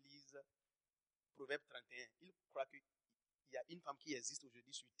gens lisent Proverbe 31, ils croient qu'il y a une femme qui existe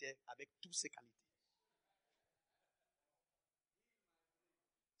aujourd'hui sur terre avec toutes ses qualités.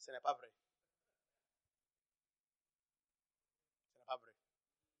 Ce n'est pas vrai. Ce n'est pas vrai.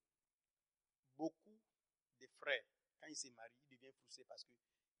 Beaucoup de frères, quand ils se marient, ils deviennent frustrés parce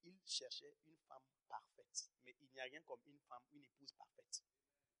qu'ils cherchaient une femme parfaite. Mais il n'y a rien comme une femme, une épouse parfaite.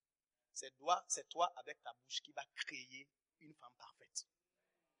 C'est toi avec ta bouche qui va créer une femme parfaite.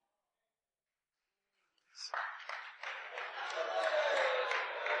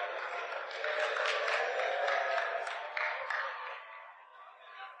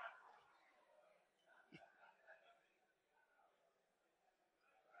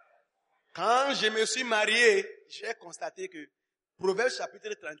 Quand je me suis marié, j'ai constaté que Proverbe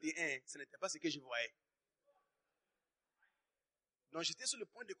chapitre 31, ce n'était pas ce que je voyais. Donc j'étais sur le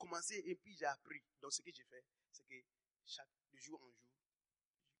point de commencer et puis j'ai appris. Donc ce que j'ai fait, c'est que de jour en jour,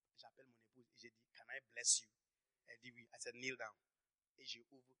 j'appelle mon épouse et j'ai dit, can I bless you? Elle dit oui. I said, kneel down. Et je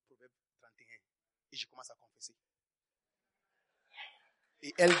ouvre Proverbe 31 et je commence à confesser.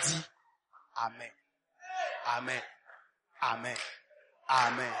 Et elle dit, Amen. Amen. Amen.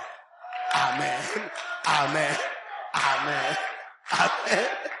 Amen. Amen. Amen. Amen. Amen.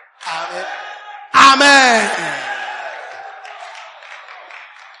 Amen. Amen.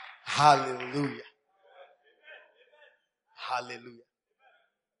 Hallelujah. Hallelujah.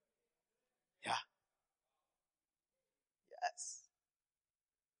 Yeah. Yes.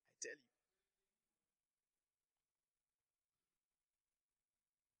 I tell you.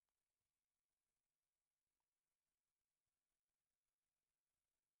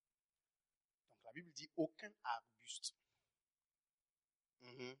 Donc la Bible dit aucun arbuste.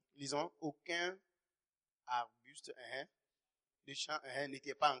 Lisons, aucun arbuste de champ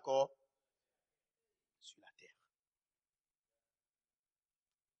n'était pas encore sur la terre.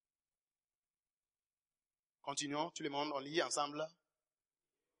 Continuons, tout le monde, on lit ensemble.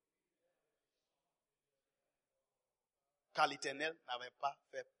 Car l'Éternel n'avait pas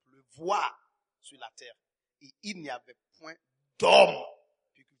fait pleuvoir sur la terre et il n'y avait point d'homme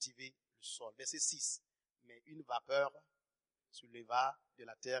pour cultiver le sol. Verset 6. Mais une vapeur souleva de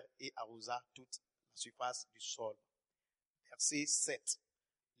la terre et arrosa toute la surface du sol. Verset 7.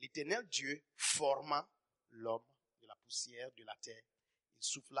 L'Éternel Dieu forma l'homme de la poussière de la terre. Il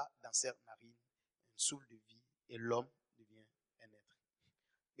souffla dans ses narines un souffle de vie et l'homme devient un être.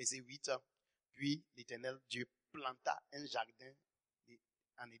 Verset 8. Puis l'Éternel Dieu planta un jardin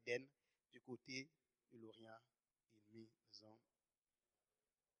en Éden du côté de l'Orient et maison.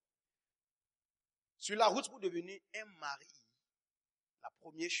 Sur la route pour devenir un mari, la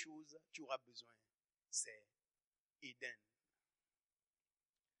première chose que tu auras besoin, c'est Éden.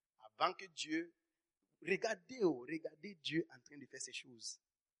 Avant que Dieu, regardez Dieu en train de faire ces choses.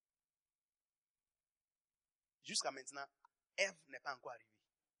 Jusqu'à maintenant, Ève n'est pas encore arrivée.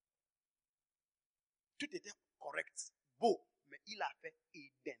 Tout était correct, beau, mais il a fait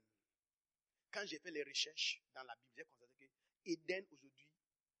Éden. Quand j'ai fait les recherches dans la Bible, j'ai constaté que Éden aujourd'hui,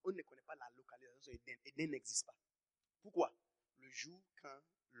 on ne connaît pas la localisation d'Éden. Éden n'existe pas. Pourquoi? Le jour quand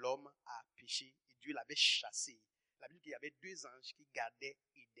l'homme a péché et Dieu l'avait chassé, la Bible dit qu'il y avait 2 anges qui gardaient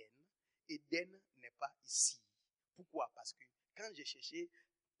Éden. Éden n'est pas ici. Pourquoi? Parce que quand j'ai cherché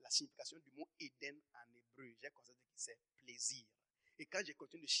la signification du mot Éden en hébreu, j'ai constaté que c'est plaisir. Et quand j'ai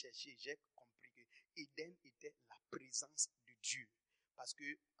continué de chercher, j'ai compris que Éden était la présence de Dieu. Parce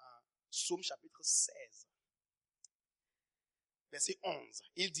que en Psaume chapitre 16, verset 11,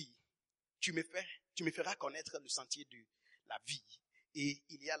 il dit, tu me feras connaître le sentier de la vie et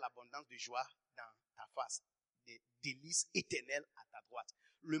il y a l'abondance de joie dans ta face, des délices éternelles à ta droite.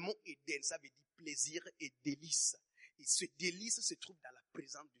 Le mot Éden, ça veut dire plaisir et délice. Et ce délice se trouve dans la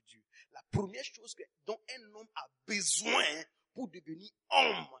présence de Dieu. La première chose dont un homme a besoin pour devenir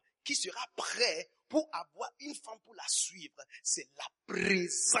homme, qui sera prêt pour avoir une femme pour la suivre, c'est la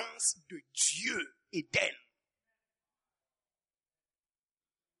présence de Dieu, Éden.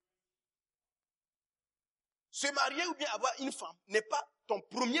 Se marier ou bien avoir une femme n'est pas ton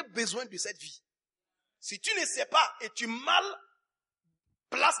premier besoin de cette vie. Si tu ne sais pas et tu mal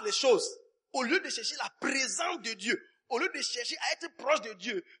places les choses, au lieu de chercher la présence de Dieu, au lieu de chercher à être proche de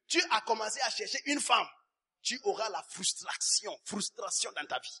Dieu, tu as commencé à chercher une femme. Tu auras la frustration dans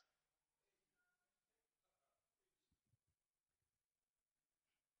ta vie.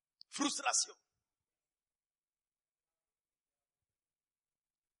 Frustration.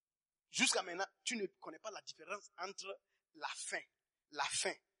 Jusqu'à maintenant, tu ne connais pas la différence entre la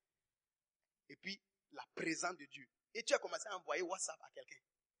faim, et puis la présence de Dieu. Et tu as commencé à envoyer WhatsApp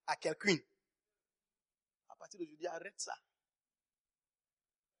à quelqu'un. À partir d'aujourd'hui, arrête ça.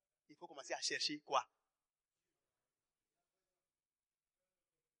 Il faut commencer à chercher quoi?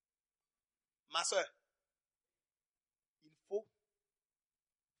 Ma soeur, il faut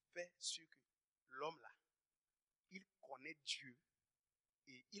fait sur que l'homme là, il connaît Dieu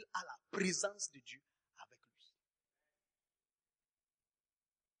et il a la présence de Dieu avec lui.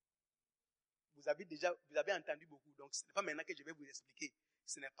 Vous avez entendu beaucoup, donc ce n'est pas maintenant que je vais vous expliquer.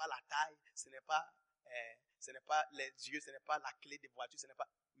 Ce n'est pas la taille, ce n'est pas les yeux, ce n'est pas la clé des voitures,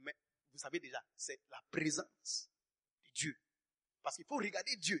 mais vous savez déjà, c'est la présence de Dieu. Parce qu'il faut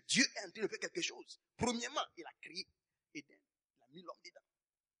regarder Dieu. Dieu est en train de faire quelque chose. Premièrement, il a créé Éden. Il a mis l'homme dedans.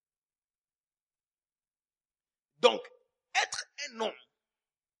 Donc, être un homme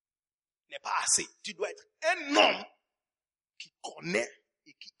n'est pas assez. Tu dois être un homme qui connaît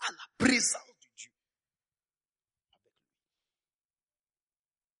et qui a la présence de Dieu avec lui.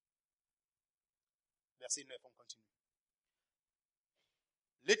 Verset 9, on continue.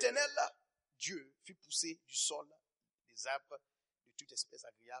 L'Éternel, Dieu, fit pousser du sol des arbres de toute espèce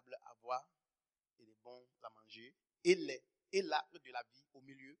agréable à voir et des bons à manger, et l'arbre de la vie au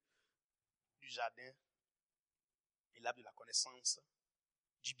milieu du jardin, et l'arbre de la connaissance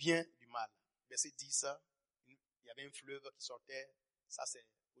du bien et du mal. Verset 10, il y avait un fleuve qui sortait, ça c'est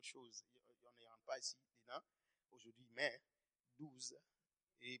autre chose, on n'y rentre pas ici dedans aujourd'hui, mais 12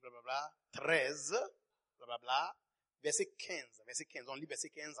 et blablabla, 13, blablabla, verset 15, on lit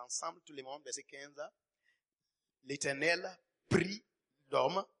verset 15 ensemble, tout le monde, verset 15, l'Éternel prit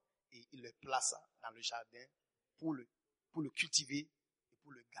l'homme et il le plaça dans le jardin pour le cultiver et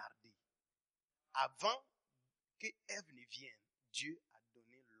pour le garder. Avant que Ève ne vienne, Dieu a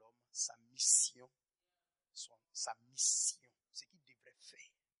donné l'homme sa mission, ce qu'il devrait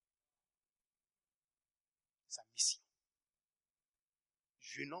faire. Sa mission.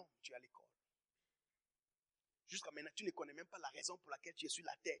 Jeune homme, tu es à l'école. Jusqu'à maintenant, tu ne connais même pas la raison pour laquelle tu es sur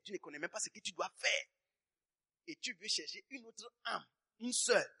la terre. Tu ne connais même pas ce que tu dois faire. Et tu veux chercher une autre âme, une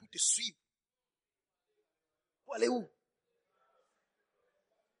seule, pour te suivre. Pour aller où?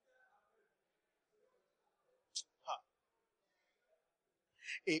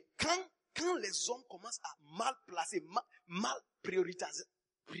 Et quand les hommes commencent à mal placer, mal prioriser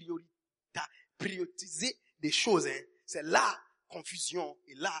des choses, c'est là confusion.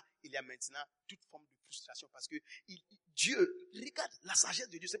 Et là, il y a maintenant toute forme de frustration. Parce que Dieu, regarde la sagesse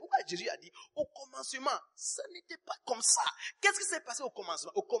de Dieu. C'est pourquoi Jésus a dit, au commencement, ça n'était pas comme ça. Qu'est-ce qui s'est passé au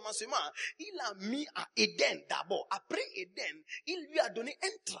commencement? Au commencement, il a mis à Éden d'abord. Après Éden, il lui a donné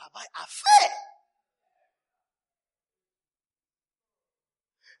un travail à faire.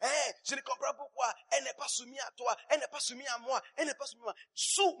 Je ne comprends pas pourquoi elle n'est pas soumise à toi, elle n'est pas soumise à moi, elle n'est pas soumise à moi.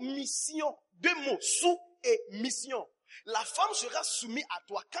 Soumission, deux mots, sous et mission. La femme sera soumise à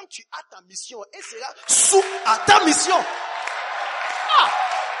toi quand tu as ta mission. Elle sera sous à ta mission.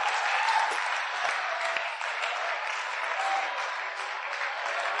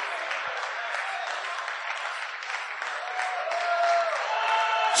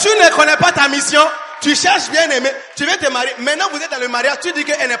 Tu ne connais pas ta mission. Tu cherches bien aimé, tu veux te marier. Maintenant, vous êtes dans le mariage, tu dis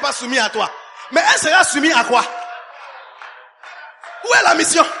qu'elle n'est pas soumise à toi. Mais elle sera soumise à quoi? Où est la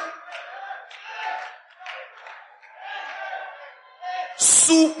mission?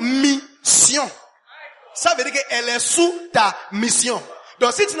 Soumission. Ça veut dire qu'elle est sous ta mission.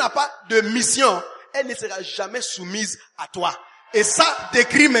 Donc, si tu n'as pas de mission, elle ne sera jamais soumise à toi. Et ça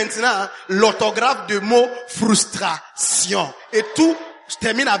décrit maintenant l'orthographe de mot frustration. Et tout se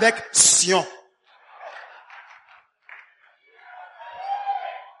termine avec sion.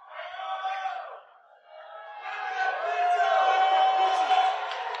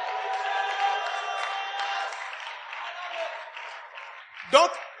 Donc,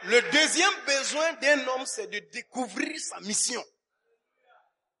 le deuxième besoin d'un homme, c'est de découvrir sa mission.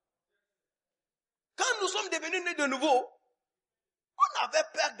 Quand nous sommes devenus nés de nouveau, on avait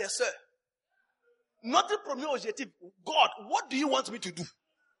peur des sœurs. Notre premier objectif, God, what do you want me to do?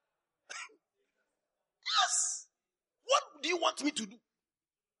 Yes. What do you want me to do?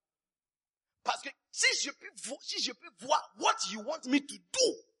 Parce que si je peux voir what you want me to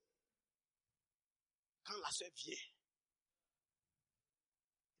do, quand la sœur vient,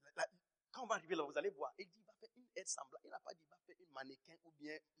 quand on va arriver là, vous allez voir, il dit, il va faire une aide semblable. Il n'a pas dit, il va faire une mannequin ou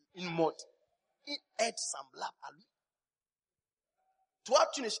bien une mode. Une aide semblable à lui. Toi,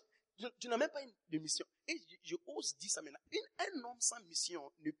 tu n'as même pas une mission. Et je ose dire ça maintenant. Un homme sans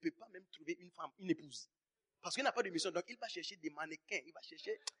mission ne peut pas même trouver une femme, une épouse. Parce qu'il n'a pas de mission. Donc, il va chercher des mannequins. Il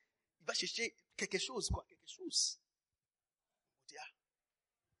va chercher quelque chose, quoi. Quelque chose.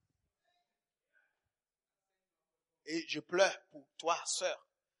 Et je pleure pour toi, sœur.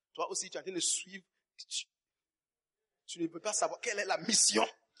 Toi aussi, tu es en train de suivre. Tu ne peux pas savoir quelle est la mission.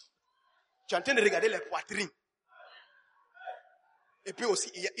 Tu es en train de regarder les poitrines. Et puis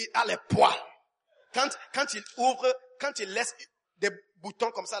aussi, il a les poids. Quand il ouvre, quand il laisse des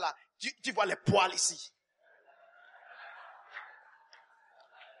boutons comme ça là. Tu vois les poils ici.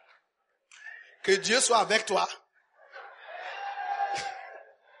 Que Dieu soit avec toi.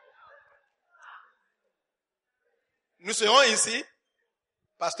 Nous serons ici.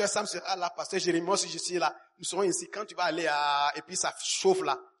 Pasteur Sam sera là. Pasteur Jérémie, moi aussi je suis là. Nous serons ici. Quand tu vas aller et puis ça chauffe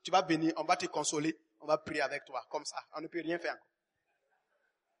là, tu vas venir, on va te consoler. On va prier avec toi. Comme ça, on ne peut rien faire.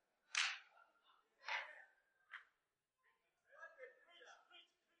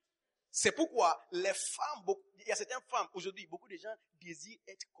 C'est pourquoi les femmes, il y a certaines femmes, aujourd'hui, beaucoup de gens désirent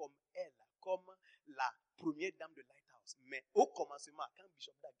être comme elle, comme la première dame de Lighthouse. Mais au commencement, quand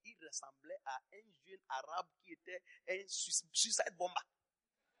Bishop Dag, il ressemblait à un jeune arabe qui était un suicide bomber.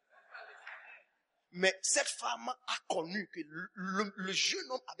 Mais cette femme a connu que le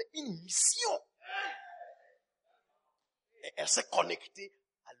jeune homme avait une mission. Et elle s'est connectée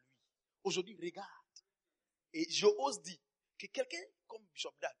à lui. Aujourd'hui, regarde. Et j'ose dire que quelqu'un comme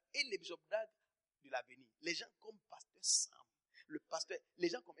Bishop Dag et les Bishop Dag de l'avenir, les gens comme Pasteur Sam, le pasteur, les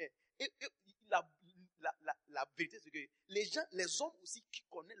gens comme elle, et la vérité c'est que les hommes aussi qui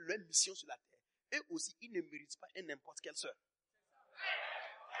connaissent leur mission sur la terre, eux aussi, ils ne méritent pas un n'importe quelle sœur.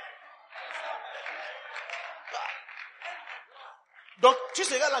 Donc, tu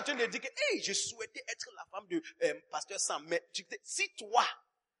seras en train de dire que, hey, je souhaitais être la femme de Pasteur Sam, mais si toi,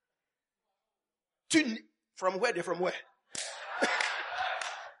 from where?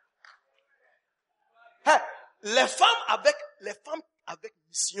 Hey, les femmes avec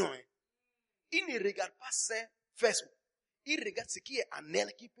mission, hein, ils ne regardent pas ses fesses. Ils regardent ce qui est en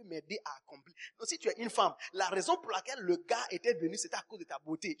elle qui peut m'aider à accomplir. Donc, si tu es une femme, la raison pour laquelle le gars était venu, c'était à cause de ta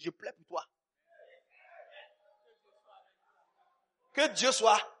beauté. Je plais pour toi. Que Dieu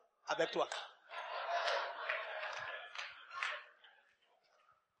soit avec toi.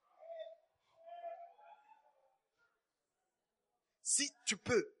 Si tu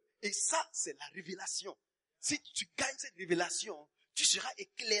peux, et ça c'est la révélation. Si tu gagnes cette révélation, tu seras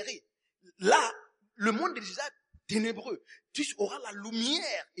éclairé. Là, le monde est déjà ténébreux. Tu auras la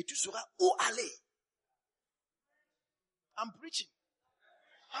lumière et tu sauras où aller. I'm preaching.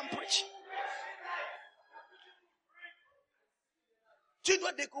 Tu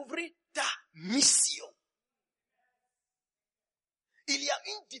dois découvrir ta mission. Il y a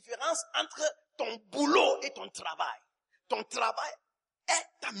une différence entre ton boulot et ton travail. Ton travail est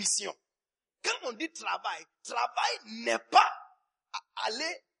ta mission. Quand on dit travail n'est pas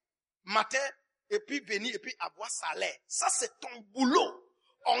aller matin et puis venir et puis avoir salaire. Ça c'est ton boulot.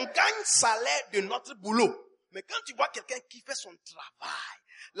 On gagne salaire de notre boulot. Mais quand tu vois quelqu'un qui fait son travail,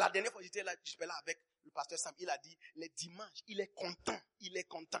 la dernière fois j'étais là avec le pasteur Sam, il a dit, les dimanches, il est content.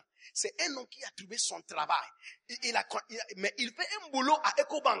 C'est un homme qui a trouvé son travail. Mais il fait un boulot à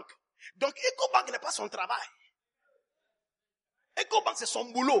EcoBank. Donc EcoBank n'est pas son travail. EcoBank c'est son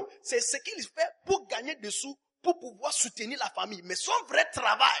boulot. C'est ce qu'il fait pour gagner des sous, pour pouvoir soutenir la famille. Mais son vrai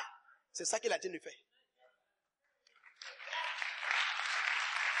travail, c'est ça qu'il a dit de faire.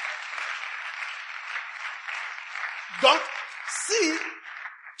 Donc, si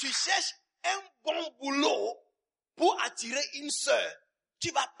tu cherches un bon boulot pour attirer une sœur,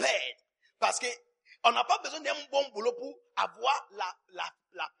 tu vas perdre. Parce que on n'a pas besoin d'un bon boulot pour avoir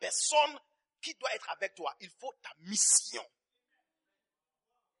la personne qui doit être avec toi. Il faut ta mission.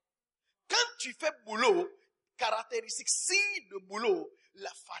 Quand tu fais boulot, caractéristique, signe de boulot,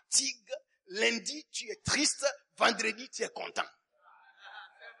 la fatigue, lundi tu es triste, vendredi tu es content.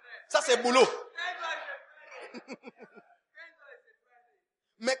 Ça c'est boulot.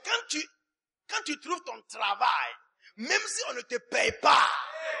 Mais quand tu trouves ton travail, même si on ne te paye pas,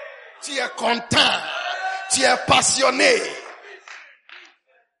 tu es content, tu es passionné.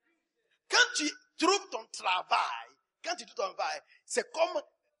 Quand tu trouves ton travail, c'est comme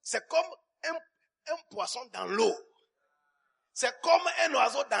un poisson dans l'eau. C'est comme un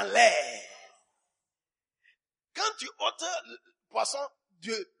oiseau dans l'air. Quand tu ôtes le poisson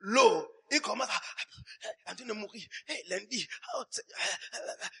de l'eau, il commence à train de mourir. Hey, lundi,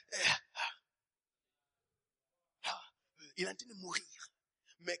 il est en train de mourir.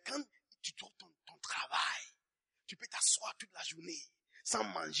 Mais quand tu trouves ton travail, tu peux t'asseoir toute la journée sans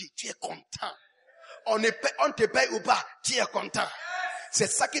manger. Tu es content. On te paye ou pas, tu es content. C'est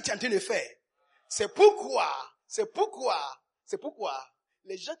ça que tu es en train de faire. C'est pourquoi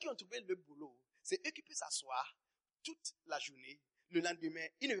les gens qui ont trouvé le boulot, c'est eux qui peuvent s'asseoir toute la journée. Le lendemain,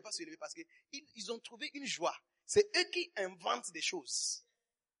 ils ne veulent pas se lever parce qu'ils ont trouvé une joie. C'est eux qui inventent des choses.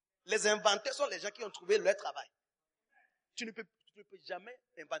 Les inventeurs sont les gens qui ont trouvé leur travail. Tu ne peux jamais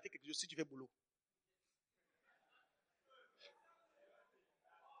inventer quelque chose si tu fais boulot.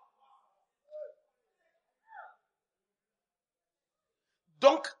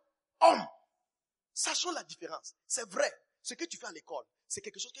 Donc, homme, sachons la différence. C'est vrai, ce que tu fais à l'école, c'est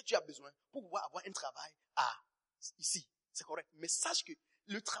quelque chose que tu as besoin pour pouvoir avoir un travail ici. C'est correct. Mais sache que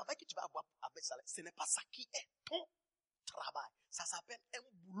le travail que tu vas avoir avec ça, ce n'est pas ça qui est ton travail. Ça s'appelle un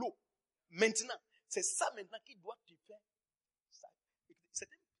boulot. Maintenant, c'est ça maintenant qui doit te faire.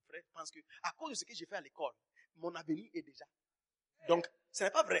 Certains frères pensent que à cause de ce que j'ai fait à l'école, mon avenir est déjà. Donc, ce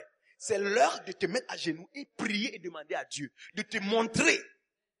n'est pas vrai. C'est l'heure de te mettre à genoux et prier et demander à Dieu de te montrer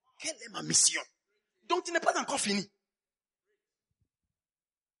quelle est ma mission. Donc, tu n'es pas encore fini.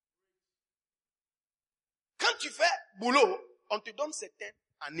 Quand tu fais boulot, on te donne certaines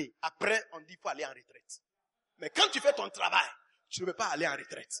années. Après, on dit qu'il faut aller en retraite. Mais quand tu fais ton travail, tu ne peux pas aller en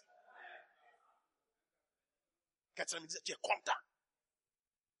retraite. Quand tu me disais, tu es content.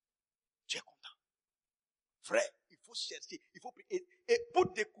 Tu es content. Frère, il faut chercher, il faut prier. Et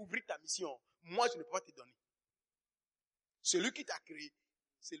pour découvrir ta mission, moi je ne peux pas te donner. Celui qui t'a créé,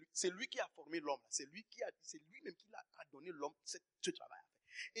 c'est lui qui a formé l'homme. C'est lui-même qui a donné l'homme ce travail.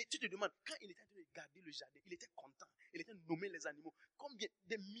 Et tu te demandes, quand il était en train de garder le jardin, il était content. Il était nommé les animaux. Combien,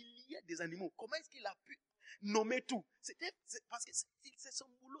 des milliers d'animaux. Comment est-ce qu'il a pu nommer tout? C'est parce que c'est son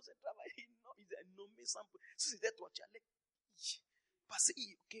boulot, c'est travail. Non, il a nommé sans. Si c'était toi, tu allais passer.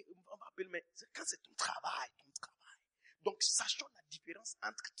 Ok, on va appeler, mais quand c'est ton travail. Donc, sachons la différence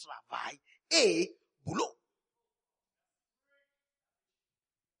entre travail et boulot.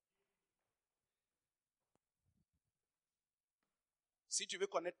 Si tu veux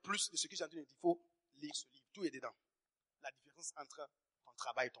connaître plus de ce que j'ai entendu, il faut lire ce livre. Tout est dedans. La différence entre ton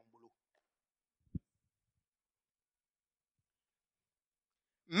travail et ton boulot.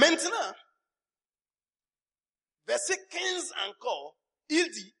 Maintenant, verset 15 encore, il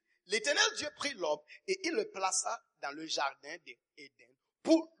dit, l'Éternel Dieu prit l'homme et il le plaça dans le jardin d'Éden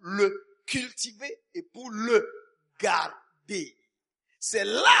pour le cultiver et pour le garder. C'est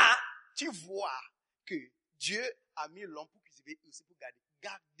là, tu vois, que Dieu a mis l'homme pour cultiver et aussi pour garder.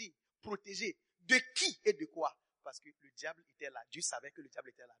 Garder, protéger. De qui et de quoi? Parce que le diable était là. Dieu savait que le diable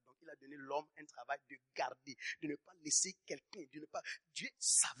était là. Donc il a donné l'homme un travail de garder, de ne pas laisser quelqu'un, Dieu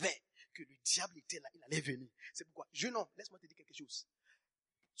savait que le diable était là, il allait venir. C'est pourquoi, jeune homme, laisse-moi te dire quelque chose.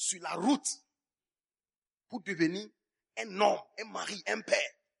 Sur la route, pour devenir un homme, un mari, un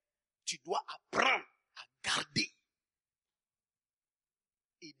père, tu dois apprendre à garder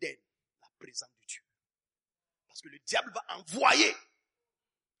Éden, la présence de Dieu. Parce que le diable va envoyer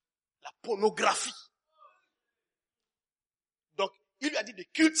la pornographie. Donc, il lui a dit de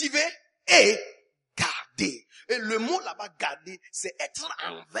cultiver et garder. Et le mot là-bas, garder, c'est être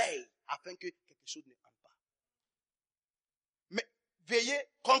en veille afin que quelque chose ne entre pas. Mais veiller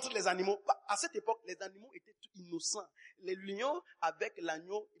contre les animaux. À cette époque, les animaux étaient tout innocents. Les lions avec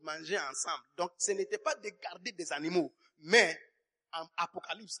l'agneau mangeaient ensemble. Donc, ce n'était pas de garder des animaux. Mais, en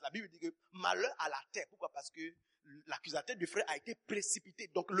Apocalypse, la Bible dit que malheur à la terre. Pourquoi? Parce que l'accusateur du frère a été précipité.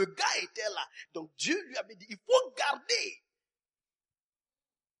 Donc, le gars était là. Donc, Dieu lui avait dit, il faut garder.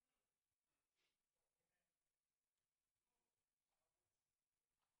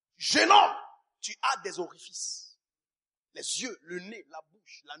 Jeune homme, tu as des orifices. Les yeux, le nez, la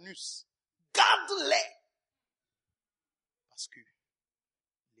bouche, l'anus. Garde-les. Parce que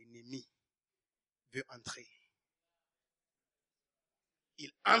l'ennemi veut entrer.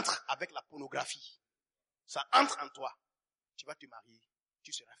 Il entre avec la pornographie. Ça entre en toi. Tu vas te marier.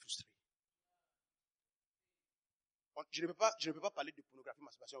 Tu seras frustré. Je ne peux pas parler de pornographie,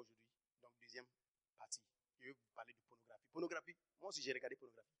 masturbation aujourd'hui. Donc, deuxième partie. Je vais vous parler de pornographie. Pornographie, moi aussi j'ai regardé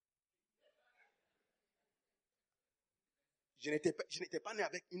pornographie. Je n'étais pas né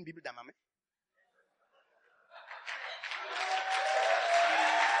avec une Bible dans ma main.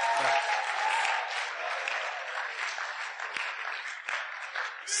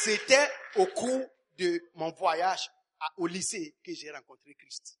 C'était au cours de mon voyage au lycée que j'ai rencontré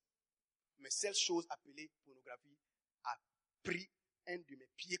Christ. Mais cette chose appelée pornographie a pris un de mes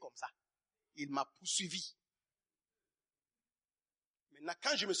pieds comme ça. Il m'a poursuivi. Maintenant,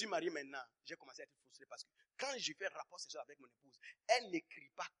 quand je me suis marié j'ai commencé à être frustré parce que quand je fais rapport sexuel avec mon épouse, elle ne crie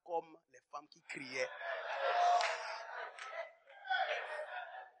pas comme les femmes qui criaient.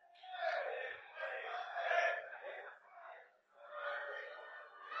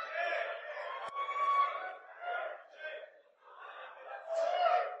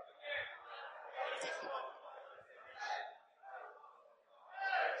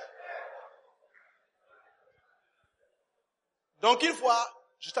 Donc une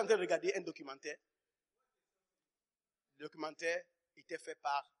fois, je suis en train de regarder un documentaire. Le documentaire était fait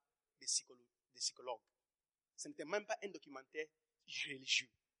par des psychologues. Ce n'était même pas un documentaire religieux.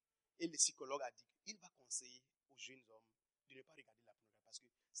 Et le psychologue a dit qu'il va conseiller aux jeunes hommes de ne pas regarder la pornographie. Parce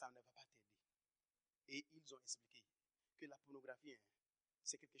Et ils ont expliqué que la pornographie,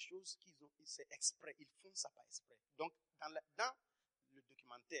 c'est quelque chose c'est exprès. Ils font ça pas exprès. Donc, dans le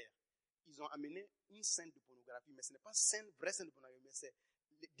documentaire, ils ont amené une scène de pornographie, mais ce n'est pas vraie scène de pornographie, mais c'est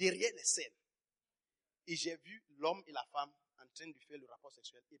derrière les scènes. Et j'ai vu l'homme et la femme en train de faire le rapport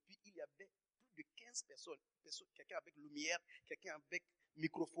sexuel. Et puis, il y avait plus de 15 personnes, quelqu'un avec lumière, quelqu'un avec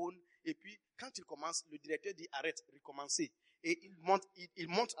microphone. Et puis, quand il commence, le directeur dit arrête, recommencer. Et il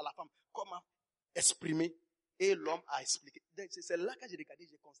montre à la femme comment exprimer. Et l'homme a expliqué. C'est là que j'ai regardé,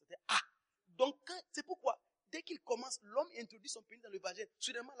 j'ai constaté, donc c'est pourquoi, dès qu'il commence, l'homme introduit son pénis dans le vagin.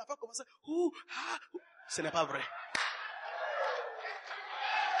 Soudainement, la femme commence à Ce n'est pas vrai.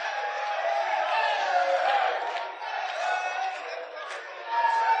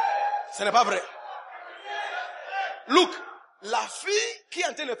 Ce n'est pas vrai. Look, la fille qui est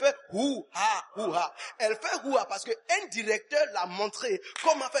en train de faire hou-ha, elle fait hou-ha parce qu'un directeur l'a montré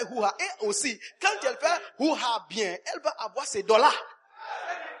comment faire hou-ha. Et aussi, quand elle fait hou-ha bien, elle va avoir ses dollars.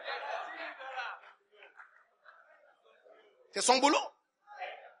 C'est son boulot.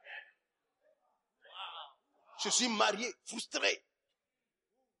 Je suis marié, frustré.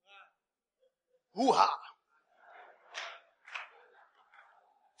 Hou-ha.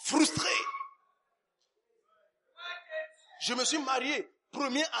 Frustré. Je me suis marié.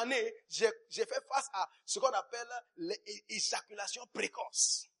 Première année, j'ai fait face à ce qu'on appelle l'éjaculation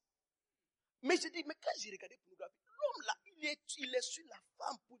précoce. Mais j'ai dit, mais quand j'ai regardé pornographie, l'homme là, il est sur la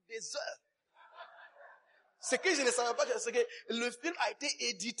femme pour des heures. Ce que je ne savais pas, c'est que le film a été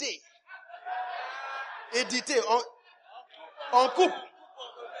édité. Édité en couple.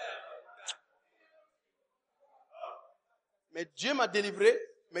 Mais Dieu m'a délivré.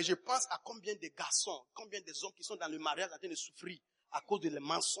 Mais je pense à combien de garçons, combien de hommes qui sont dans le mariage en train de souffrir à cause des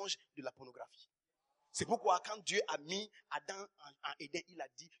mensonges de la pornographie. C'est pourquoi quand Dieu a mis Adam en Éden, il a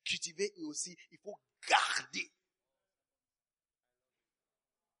dit cultiver et aussi, il faut garder.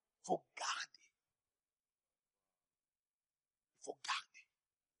 Il faut garder. Il faut garder.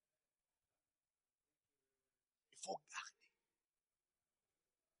 Il faut garder.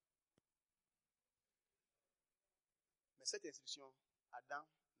 Mais cette instruction, Adam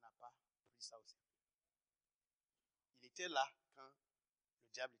n'a pas pris ça au sérieux. Il était là quand le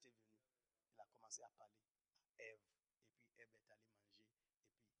diable était venu. Il a commencé à parler à Ève. Et puis Ève est allée manger.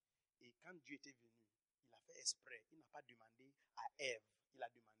 Et quand Dieu était venu, il a fait exprès. Il n'a pas demandé à Ève. Il a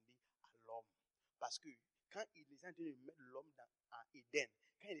demandé à l'homme. Parce que quand il était en train de mettre l'homme en Éden,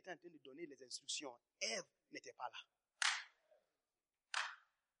 quand il était en train de donner les instructions, Ève n'était pas là.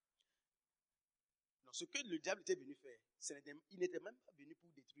 Donc ce que le diable était venu faire, il n'était même pas venu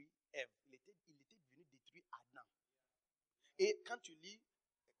pour détruire Ève. Il était venu détruire Adam. Et quand tu lis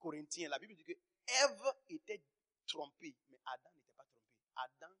Corinthiens, la Bible dit que Ève était trompée, mais Adam n'était pas trompé.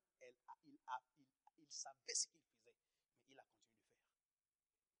 Adam, il savait ce qu'il faisait, mais il a continué de faire.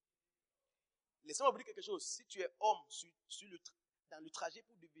 Laissez-moi vous dire quelque chose. Si tu es homme dans le trajet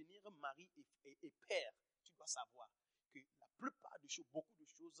pour devenir mari et père, tu dois savoir que la plupart des choses, beaucoup de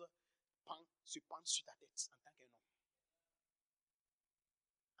choses se pendent sur ta tête en tant qu'un homme.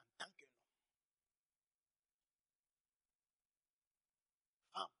 En tant qu'un homme.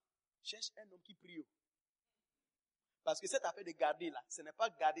 Femme, cherche un homme qui prie. Parce que cette affaire de garder là, ce n'est pas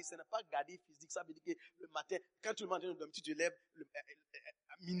garder physique. Ça veut dire que le matin, quand tout le monde dorme, tu te lèves,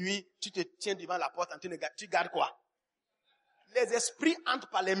 à minuit, tu te tiens devant la porte en train de garder. Tu gardes quoi? Les esprits entrent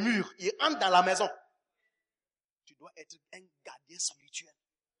par les murs, ils entrent dans la maison. Tu dois être un gardien spirituel.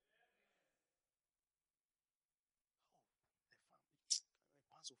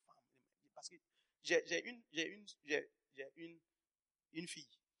 Pense aux femmes. Parce que j'ai une fille.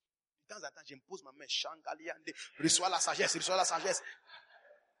 De temps en temps, je me pose ma main, reçois la sagesse.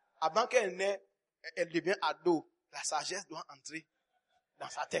 Avant qu'elle naisse, elle devient ado. La sagesse doit entrer dans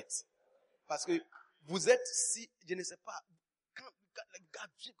sa tête. Parce que vous êtes, je ne sais pas, quand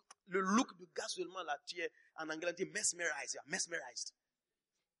le look de gars seulement là, tu es, en anglais, tu es mesmerized.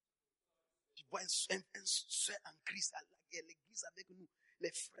 Tu vois un soeur en Christ à l'église avec nous,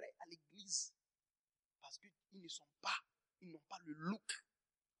 les frères à l'église. Parce qu'ils n'ont pas le look.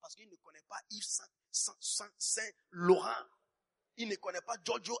 Parce qu'ils ne connaissent pas Yves Saint-Laurent. Ils ne connaissent pas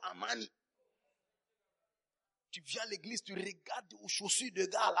Giorgio Armani. Tu viens à l'église, tu regardes aux chaussures de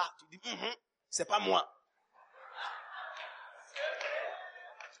gars là. Tu dis, c'est pas moi.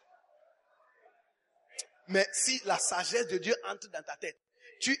 Mais si la sagesse de Dieu entre dans ta tête,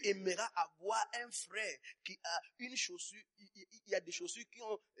 tu aimeras avoir un frère qui a une chaussure, il y a des chaussures qui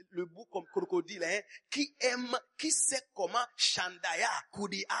ont le bout comme crocodile, qui aime, qui sait comment Shandaya,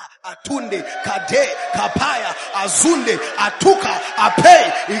 Kudia, Atunde, Kade, Kapaya, Azunde, Atuka,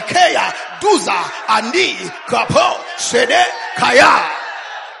 Apei, Ikea, Douza, Andi, Kapo, Sede, Kaya.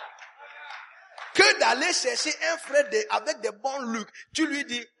 Que d'aller chercher un frère avec des bons looks. Tu lui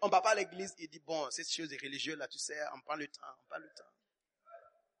dis, on va pas à l'église, il dit, bon, ces choses religieuses là, tu sais, on prend le temps. On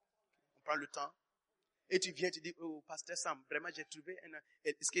prend le temps. Et tu viens, tu dis, oh, pasteur Sam, vraiment, j'ai trouvé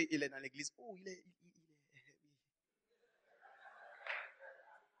est-ce qu'il est dans l'église? Oh, il est.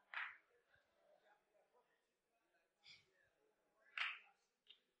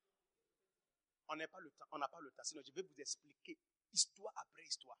 On n'a pas le temps, sinon je vais vous expliquer histoire après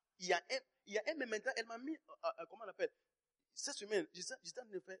histoire. Il y a un mais maintenant, elle m'a mis, comment on appelle? Cette semaine, j'étais en train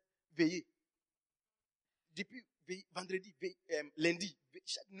de faire veiller. Depuis vendredi, lundi,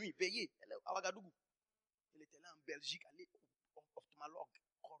 chaque nuit, veiller. Elle est à Ouagadougou. Elle était là en Belgique, elle est ophtalmologue,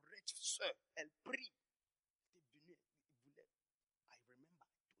 correcte sœur. Elle prie. Elle était venue, elle voulait. I remember,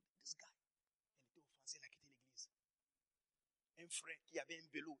 this guy. Elle était offensée, elle a quitté l'église. Un frère qui avait un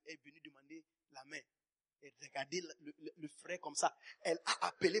vélo est venu demander la main. Et regardez le frère comme ça. Elle a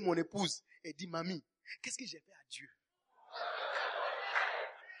appelé mon épouse et dit, mamie, qu'est-ce que j'ai fait à Dieu?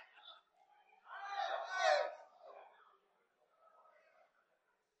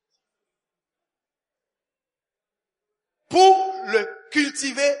 Pour le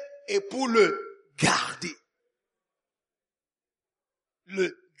cultiver et pour le garder.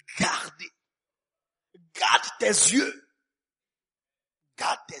 Le garder. Garde tes yeux.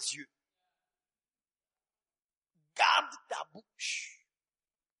 Garde tes yeux. Garde ta bouche.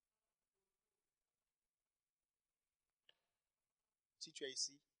 Si tu es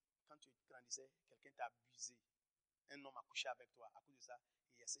ici, quand tu grandissais, quelqu'un t'a abusé. Un homme a couché avec toi. À cause de ça,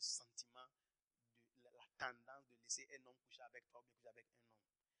 il y a ce sentiment de la tendance de laisser un homme coucher avec toi ou bien coucher avec un homme.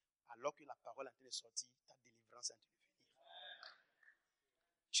 Alors que la parole est en train de sortir, ta délivrance est en train de venir.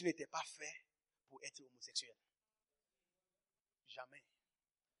 Tu n'étais pas fait pour être homosexuel. Jamais.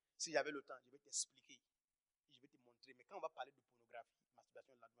 Si j'avais le temps, je vais t'expliquer. Je vais te montrer. Mais quand on va parler de pornographie,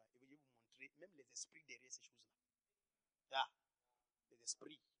 masturbation là-dedans, je vais vous montrer même les esprits derrière ces choses-là. Là, les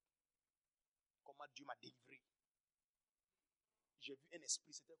esprits. Comment Dieu m'a délivré. J'ai vu un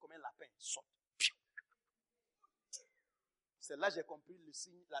esprit, c'était comme un lapin, saute. C'est là que j'ai compris le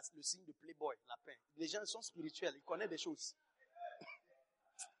signe de Playboy, lapin. Les gens sont spirituels, ils connaissent des choses.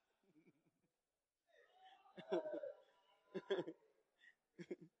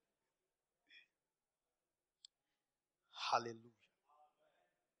 Alléluia.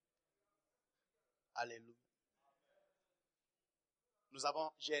 Alléluia.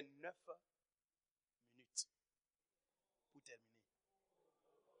 J'ai 9 minutes pour terminer.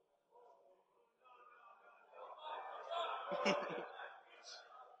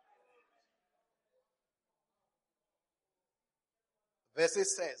 Verset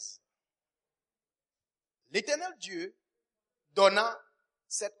 16. L'Éternel Dieu donna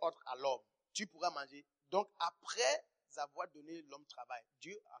cet ordre à l'homme. Tu pourras manger. Donc après avoir donné l'homme travail,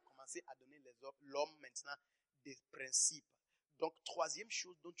 Dieu a commencé à donner l'homme maintenant des principes. Donc troisième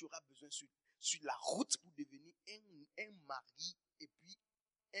chose dont tu auras besoin sur la route pour devenir un mari et puis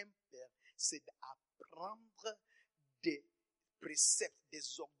un père, c'est d'apprendre des préceptes,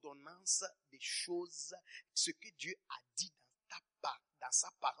 des ordonnances, des choses, ce que Dieu a dit dans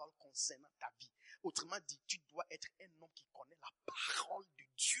sa parole concernant ta vie. Autrement dit, tu dois être un homme qui connaît la parole de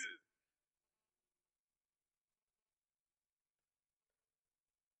Dieu.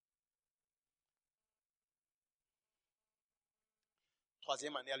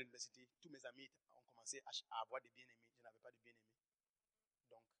 Troisième année à l'université, tous mes amis ont commencé à avoir des bien-aimés. Je n'avais pas de bien-aimés.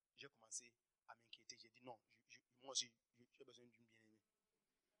 Donc, j'ai commencé à m'inquiéter. J'ai dit non, moi aussi, j'ai besoin d'une bien-aimée.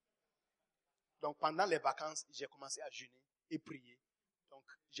 Donc, pendant les vacances, j'ai commencé à jeûner et prier. Donc,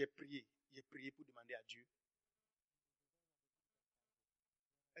 j'ai prié pour demander à Dieu.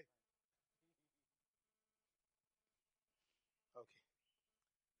 Hey. Ok.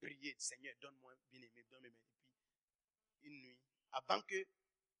 Prier, Seigneur, donne-moi bien-aimé, donne-moi. Et puis, une nuit, avant que le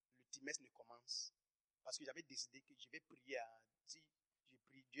trimestre ne commence, parce que j'avais décidé que je vais prier si je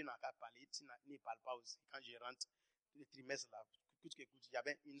prie, Dieu n'a qu'à parler, s'il ne parle pas aussi. Quand je rentre, le trimestre là, coûte que coûte,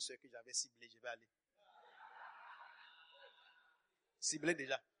 j'avais une soeur que j'avais ciblée, je vais aller. Ciblée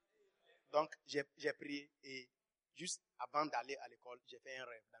déjà. Donc, j'ai prié et juste avant d'aller à l'école, j'ai fait un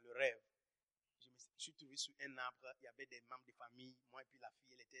rêve. Dans le rêve, je me suis trouvé sur un arbre, il y avait des membres de famille, moi et puis la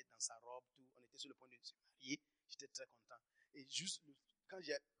fille, elle était dans sa robe, tout. On était sur le point de se marier, j'étais très content. Et juste quand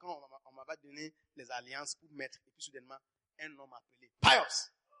on m'avait donné les alliances pour mettre, et puis soudainement, un homme appelé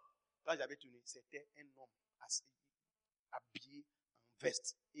Pius. Quand j'avais tourné, c'était un homme habillé en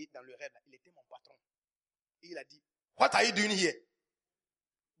veste. Et dans le rêve, il était mon patron. Et il a dit, what are you doing here?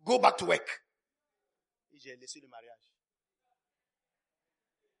 Go back to work. Et j'ai laissé le mariage.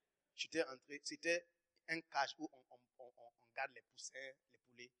 j'étais rentré, c'était un cage où on garde les poussins, les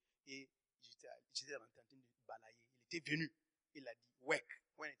poulets, et j'étais rentré en train de balayer. Il était venu, il a dit, work,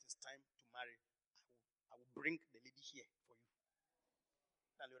 when it is time to marry, I will bring the lady here for you.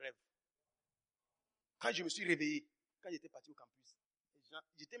 Dans le rêve. Quand je me suis réveillé, quand j'étais parti au campus,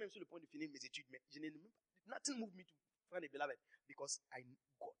 j'étais même sur le point de finir mes études, mais je n'ai même pas, nothing moved me to find a beloved, because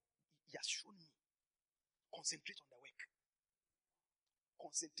God, he has shown me. Concentrate on the work.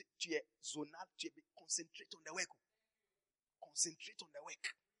 Tu es zonal, concentrate on the work. Concentrate on the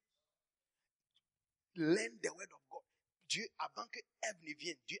work. Learn the word of God. Dieu, avant que Ève ne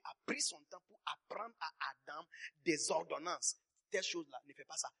vienne, Dieu a pris son temps pour apprendre à Adam des ordonnances. Telle chose-là, ne fais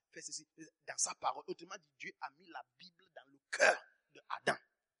pas ça, fais ceci, dans sa parole. Autrement dit, Dieu a mis la Bible dans le cœur de Adam,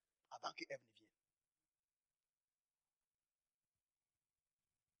 avant que Ève ne vienne.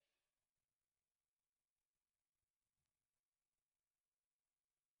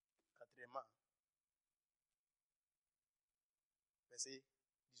 Quatrièmement, verset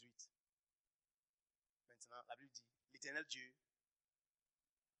 18. Maintenant, la Bible dit, l'Éternel Dieu,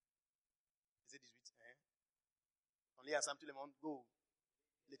 verset 18, hein? On lit ensemble tout le monde, go.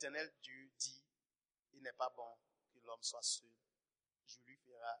 L'Éternel Dieu dit, il n'est pas bon que l'homme soit seul. Je lui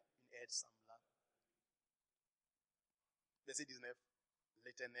ferai une aide semblable. Verset 19,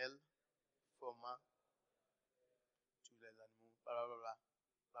 l'Éternel forma tous les animaux, blablabla,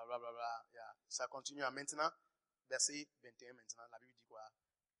 blablabla. Yeah. Ça continue maintenant, verset 21 maintenant, la Bible dit quoi?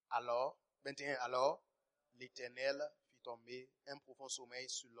 Alors, 21, alors, l'Éternel fit tomber un profond sommeil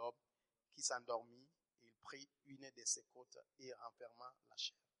sur l'homme qui s'endormit. Il prit une de ses côtes et renferma la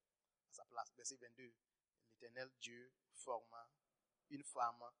chair à sa place. Verset 22. L'Éternel Dieu forma une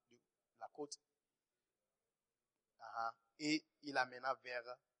femme de la côte et il l'amena vers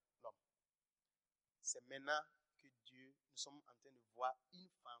l'homme. C'est maintenant que Dieu, nous sommes en train de voir une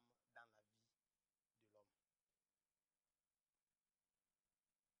femme dans la vie de l'homme.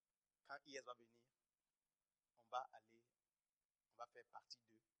 Quand IS va venir, on va faire partie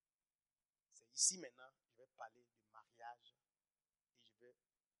d'eux. C'est ici maintenant, je vais parler de mariage et je vais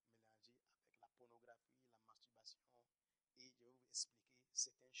mélanger avec la pornographie, la masturbation et je vais vous expliquer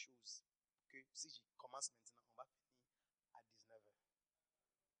certaines choses que si je commence maintenant, on va finir à 19h.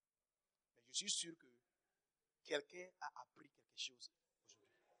 Mais je suis sûr que quelqu'un a appris quelque chose aujourd'hui.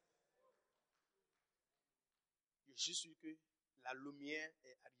 Je suis sûr que la lumière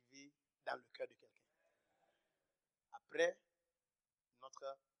est arrivée dans le cœur de quelqu'un. Après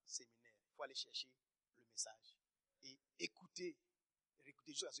notre séminaire, il faut aller chercher le message et écouter,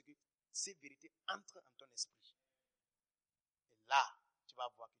 réécouter jusqu'à ce que ces vérités entrent en ton esprit. Et là, tu vas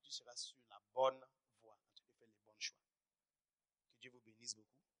voir que tu seras sur la bonne voie, tu peux faire les bons choix. Que Dieu vous bénisse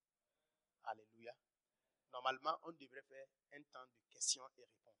beaucoup. Alléluia. Normalement, on devrait faire un temps de questions et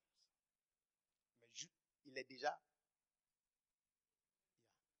réponses. Mais il est déjà.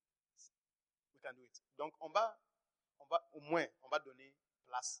 We can do it. Donc, on va donner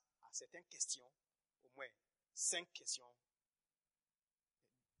place à certaines questions, au moins 5 questions.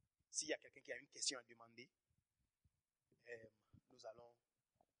 S'il y a quelqu'un qui a une question à demander,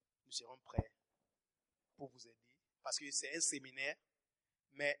 nous serons prêts pour vous aider. Parce que c'est un séminaire,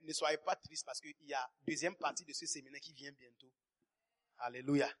 mais ne soyez pas tristes parce qu'il y a deuxième partie de ce séminaire qui vient bientôt.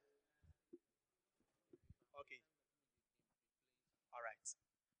 Alléluia. Ok. All right.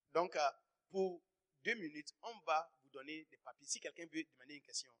 Donc, pour 2 minutes, on va vous donner des papiers. Si quelqu'un veut demander une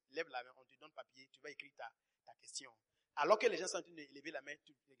question, lève la main, on te donne papier, tu vas écrire ta question. Alors que les gens sont en train de lever la main,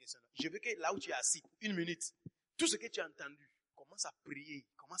 toutes les questions. Je veux que là où tu es assis, 1 minute, tout ce que tu as entendu, commence à prier.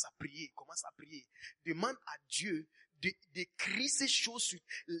 Demande à Dieu d'écrire ces choses sur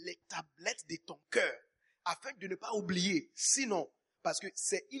les tablettes de ton cœur, afin de ne pas oublier. Sinon, parce que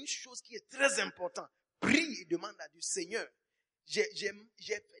c'est une chose qui est très importante, prie et demande à Dieu, Seigneur, j'ai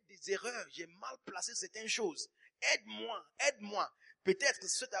fait des erreurs, j'ai mal placé certaines choses. Aide-moi. Peut-être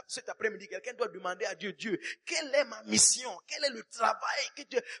cet après-midi, quelqu'un doit demander à Dieu, quelle est ma mission? Quel est le travail que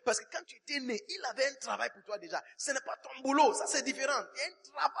Dieu... Parce que quand tu étais né, il avait un travail pour toi déjà. Ce n'est pas ton boulot, ça c'est différent. Il y a un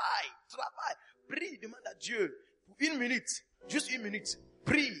travail. Prie, demande à Dieu pour 1 minute, juste 1 minute.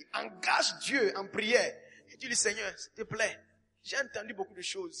 Prie, engage Dieu en prière. Et tu dis, Seigneur, s'il te plaît, j'ai entendu beaucoup de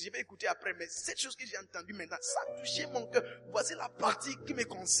choses. Je vais écouter après, mais cette chose que j'ai entendue maintenant, ça a touché mon cœur. Voici la partie qui me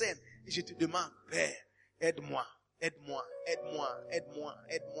concerne. Et je te demande, Père, aide-moi,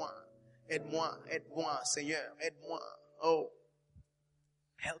 Seigneur, aide-moi. Oh,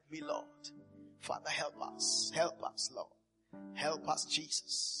 help me, Lord. Father, help us, Lord. Help us,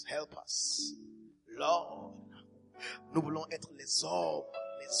 Jesus. Help us, Lord. Nous voulons être les hommes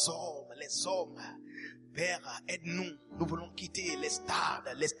Père, aide-nous. Nous voulons quitter les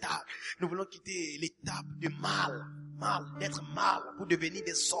stades. Nous voulons quitter l'étape du mal, d'être mal pour devenir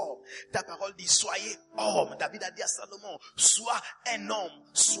des hommes. Ta parole dit, soyez hommes. David a dit à Salomon, sois un homme,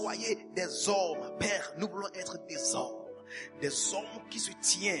 soyez des hommes. Père, nous voulons être des hommes. Des hommes qui se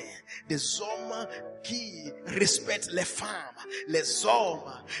tiennent, des hommes qui respectent les femmes, les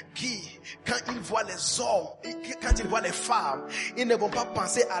hommes qui, quand ils voient les hommes, quand ils voient les femmes, ils ne vont pas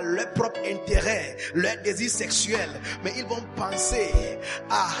penser à leur propre intérêt, leur désir sexuel, mais ils vont penser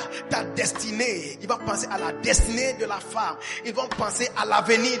à ta destinée, ils vont penser à la destinée de la femme, ils vont penser à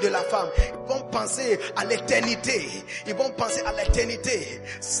l'avenir de la femme, ils vont penser à l'éternité,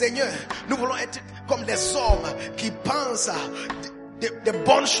 Seigneur, nous voulons être comme les hommes qui pensent des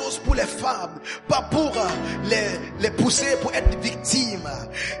bonnes choses pour les femmes, pas pour les pousser pour être victimes.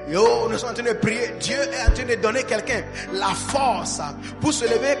 Nous sommes en train de prier. Dieu est en train de donner quelqu'un la force pour se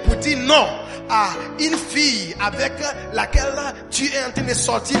lever, pour dire non à une fille avec laquelle tu es en train de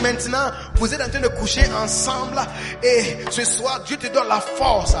sortir maintenant. Vous êtes en train de coucher ensemble et ce soir Dieu te donne la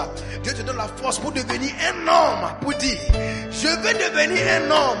force. Dieu te donne la force pour devenir un homme, pour dire je veux devenir un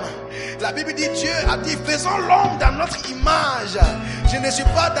homme. La Bible dit, Dieu a dit, faisons l'homme dans notre image. Je ne suis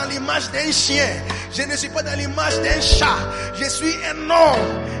pas dans l'image d'un chien. Je ne suis pas dans l'image d'un chat. Je suis un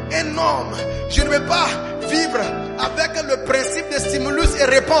homme. Je ne veux pas vivre avec le principe de stimulus et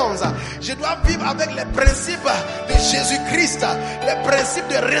réponse. Je dois vivre avec les principes de Jésus-Christ, les principes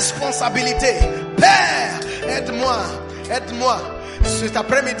de responsabilité. Père, aide-moi. Cet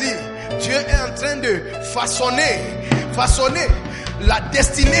après-midi, Dieu est en train de façonner la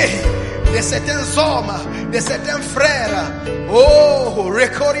destinée de certains hommes, de certains frères. Oh,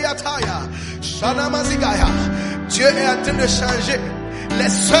 Rekoriataya, Shanamazigaya. Dieu est en train de changer les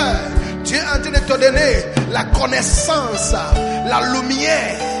sœurs. Dieu est en train de te donner la connaissance, la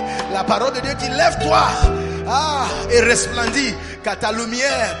lumière. La parole de Dieu dit, lève-toi, et resplendis, car ta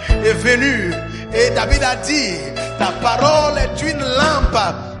lumière est venue. Et David a dit, ta parole est une lampe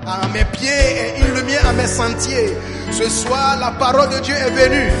à mes pieds et une lumière à mes sentiers. Ce soir, la parole de Dieu est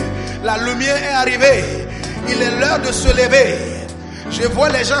venue. La lumière est arrivée. Il est l'heure de se lever. Je vois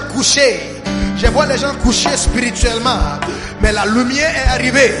les gens couchés. Je vois les gens couchés spirituellement. Mais la lumière est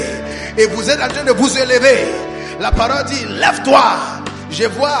arrivée. Et vous êtes en train de vous élever. La parole dit, lève-toi. Je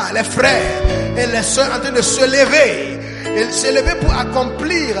vois les frères et les sœurs en train de se lever. Ils se lever pour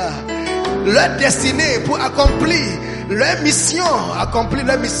accomplir leur destinée, pour accomplir leur mission.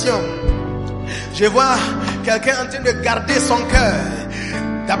 Je vois quelqu'un en train de garder son cœur.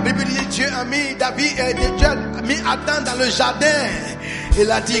 La Bible dit, Dieu a mis Adam dans le jardin.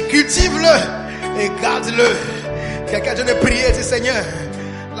 Il a dit, cultive-le et garde-le. Quelqu'un vient de prier et dit, Seigneur,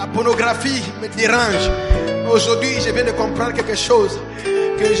 la pornographie me dérange. Aujourd'hui, je viens de comprendre quelque chose.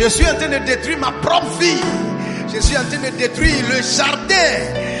 Que je suis en train de détruire ma propre vie. Je suis en train de détruire le jardin,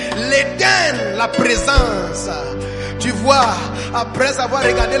 l'Éden, la présence. Tu vois, après avoir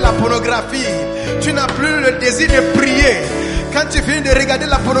regardé la pornographie, tu n'as plus le désir de prier. Quand tu finis de regarder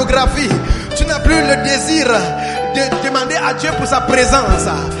la pornographie, tu n'as plus le désir de demander à Dieu pour sa présence.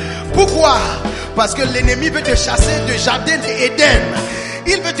 Pourquoi? Parce que l'ennemi veut te chasser du jardin d'Éden.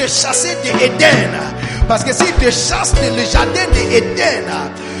 Il veut te chasser d'Éden. Parce que s'il te chasse du jardin d'Éden,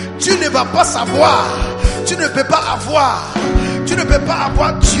 tu ne vas pas savoir. Tu ne peux pas avoir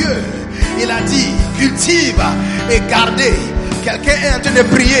Dieu. Il a dit, cultive et gardez. Quelqu'un est en train de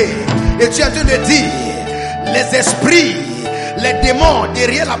prier. Et tu es en train de dire, les esprits, les démons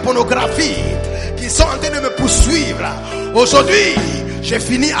derrière la pornographie qui sont en train de me poursuivre. Aujourd'hui, je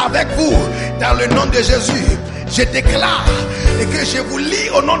finis avec vous dans le nom de Jésus. Je déclare et que je vous lis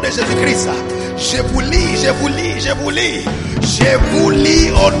au nom de Jésus-Christ. Je vous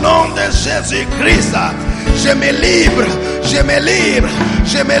lis au nom de Jésus-Christ. Je me livre.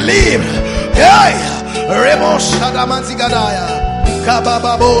 Hey! Remo Shadamanzigadaya.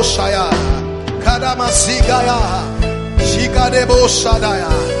 Kabababo Shaya. Kadamasigaya. Shikadebo Shadaya.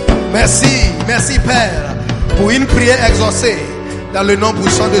 Merci Père pour une prière exaucée dans le nom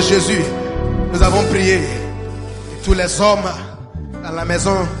puissant de Jésus. Nous avons prié. Et tous les hommes dans la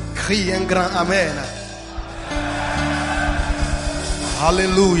maison crient un grand Amen.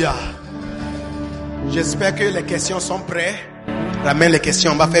 Alléluia. J'espère que les questions sont prêtes. Ramène les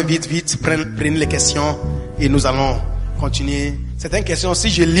questions. On va faire vite. Prenez les questions et nous allons continuer. Certaines questions, si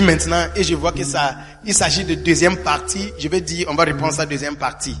je lis maintenant et je vois que il s'agit de deuxième partie, je vais dire, on va répondre à la deuxième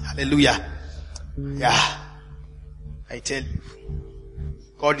partie. Alléluia. Yeah. I tell you.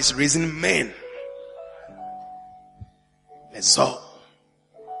 God is raising men. Les hommes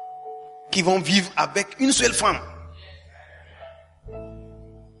qui vont vivre avec une seule femme.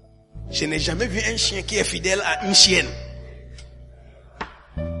 Je n'ai jamais vu un chien qui est fidèle à une chienne.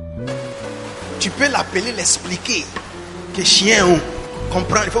 Tu peux l'appeler, l'expliquer. Que chien,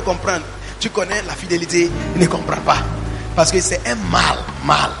 comprendre, il faut comprendre. Tu connais la fidélité, il ne comprend pas. Parce que c'est un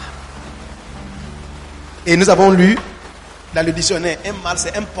mâle. Et nous avons lu dans le dictionnaire, un mâle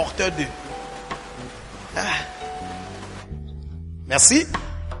c'est un porteur de... Merci.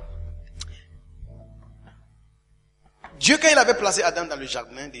 Dieu, quand il avait placé Adam dans le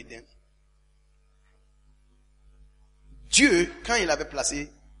jardin d'Éden, Dieu, quand il avait placé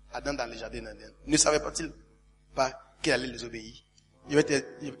Adam dans le jardin d'Éden, ne savait-il pas qu'il allait les obéir? Je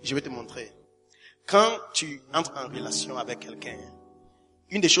vais te montrer. Quand tu entres en relation avec quelqu'un,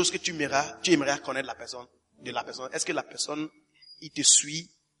 une des choses que tu aimerais connaître de la personne, est-ce que la personne, il te suit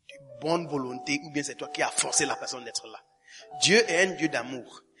de bonne volonté ou bien c'est toi qui as forcé la personne d'être là? Dieu est un Dieu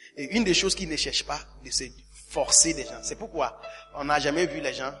d'amour. Et une des choses qu'il ne cherche pas, c'est de forcer des gens. C'est pourquoi on n'a jamais vu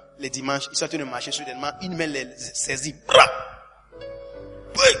les gens, les dimanches, ils sont en train de marcher soudainement, une main les saisit.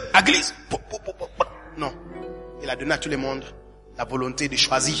 À glisse. Non. Il a donné à tout le monde la volonté de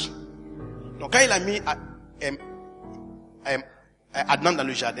choisir. Donc quand il a mis Adam dans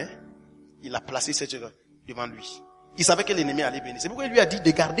le jardin, il a placé cette chose devant lui. Il savait que l'ennemi allait venir. C'est pourquoi il lui a dit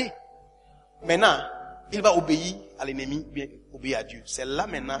de garder. Maintenant, il va obéir à l'ennemi, bien obéir à Dieu. C'est là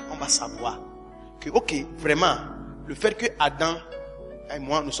maintenant qu'on va savoir que, ok, vraiment, le fait que Adam et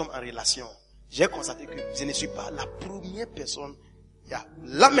moi, nous sommes en relation, j'ai constaté que je ne suis pas la première personne.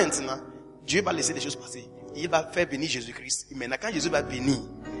 Là maintenant, Dieu va laisser des choses passer. Il va faire venir Jésus-Christ. Et maintenant, quand Jésus va venir,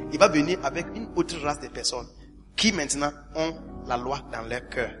 il va venir avec une autre race de personnes qui maintenant ont la loi dans leur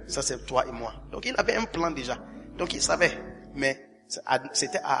cœur. Ça, c'est toi et moi. Donc, il avait un plan déjà. Donc, il savait. Mais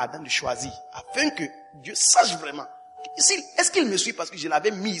c'était à Adam de choisir afin que Dieu sache vraiment. Est-ce qu'il me suit parce que je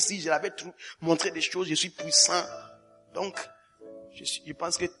l'avais mis ici, je l'avais montré des choses, je suis puissant. Donc, je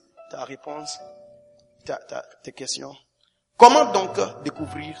pense que ta réponse, tes questions. Comment donc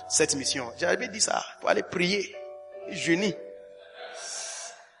découvrir cette mission? J'avais dit ça, il faut aller prier, jeûner.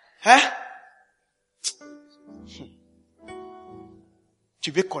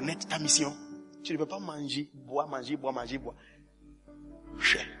 Tu veux connaître ta mission. Tu ne peux pas manger, boire.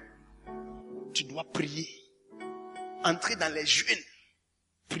 Tu dois prier. Entrer dans les jeûnes.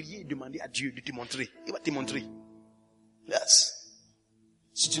 Prier et demander à Dieu de te montrer. Il va te montrer. Yes.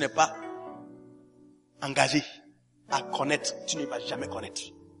 Si tu n'es pas engagé à connaître, tu ne vas jamais connaître.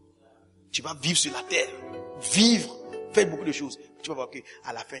 Tu vas vivre sur la terre. Faire beaucoup de choses. Tu vas voir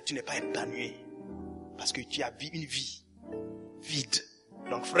qu'à la fin, tu n'es pas épanoui. Parce que tu as une vie vide.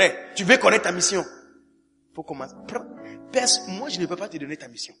 Donc frère, tu veux connaître ta mission. Faut commencer. Moi, je ne peux pas te donner ta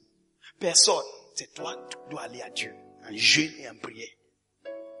mission. Personne. C'est toi, tu dois aller à Dieu. En jeûne et en prière.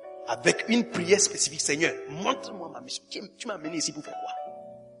 Avec une prière spécifique. Seigneur, montre-moi ma mission. Tu m'as amené ici pour faire quoi?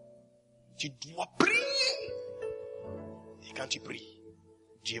 Tu dois prier. Et quand tu pries,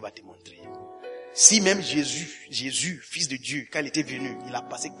 Dieu va te montrer. Si même Jésus, fils de Dieu, quand il était venu, il a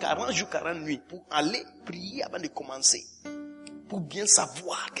passé 40 jours, 40 nuits pour aller prier avant de commencer. Pour bien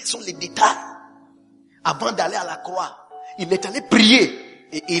savoir quels sont les détails. Avant d'aller à la croix, il est allé prier.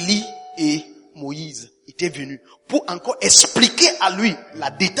 Et Élie et Moïse étaient venus pour encore expliquer à lui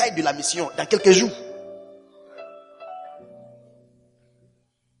la détail de la mission dans quelques jours.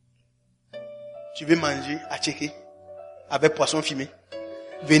 Tu veux manger à Tchéké avec poisson fumé,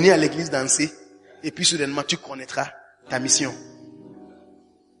 venir à l'église danser, et puis soudainement tu connaîtras ta mission.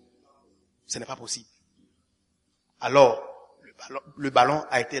 Ce n'est pas possible. Alors, le ballon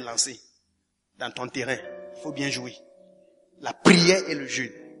a été lancé dans ton terrain. Il faut bien jouer. La prière et le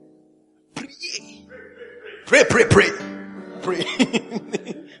jeûne. Prier. Pray.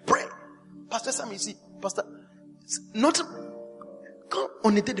 Pray. Pasteur Sam ici. Quand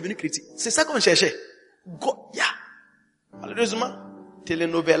on était devenu chrétien, c'est ça qu'on cherchait. Malheureusement,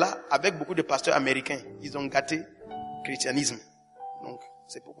 telenovela avec beaucoup de pasteurs américains, ils ont gâté le christianisme. Donc,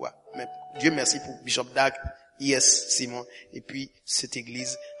 c'est pourquoi. Mais Dieu merci pour Bishop Dag, I.S. Simon, et puis cette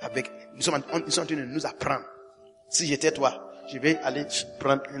église ils sont en train de nous apprendre. Si j'étais toi, je vais aller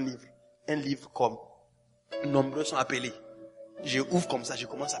prendre un livre comme nombreux sont appelés. Je ouvre comme ça, je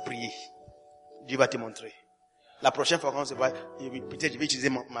commence à prier. Dieu va te montrer. La prochaine fois qu'on se voit, peut-être je vais utiliser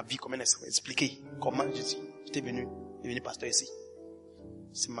ma vie comme un expliquer comment j'étais devenu pasteur ici.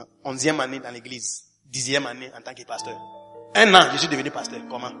 C'est ma 11e année dans l'église, 10e année en tant que pasteur. 1 an, je suis devenu pasteur.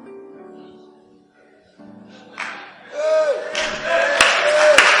 Comment?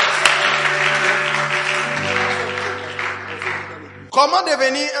 Comment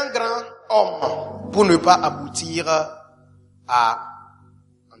devenir un grand homme pour ne pas aboutir à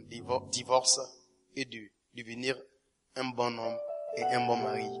un divorce et de devenir un bon homme et un bon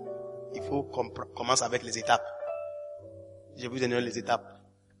mari il faut commencer avec les étapes. Je vais vous donner les étapes.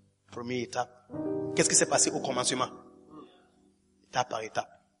 Première étape. Qu'est-ce qui s'est passé au commencement? Étape par étape.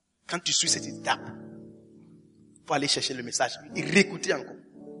 Quand tu suis cette étape, il faut aller chercher le message et réécouter encore.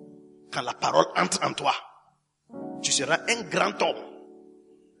 Quand la parole entre en toi, tu seras un grand homme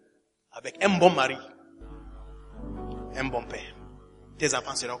avec un bon mari, un bon père. Tes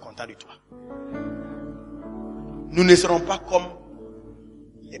enfants seront contents de toi. Nous ne serons pas comme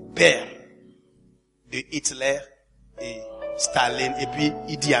les pères de Hitler et Staline et puis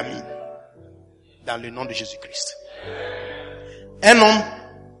Idi Amin dans le nom de Jésus-Christ. Un homme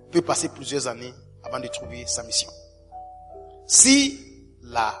peut passer plusieurs années avant de trouver sa mission. Si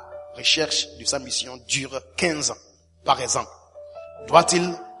la recherche de sa mission dure 15 ans, par exemple,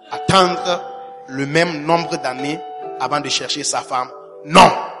 doit-il attendre le même nombre d'années avant de chercher sa femme? Non.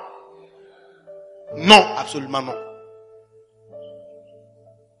 Non, absolument non.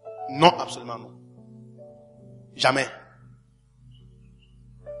 Non, absolument non. Jamais.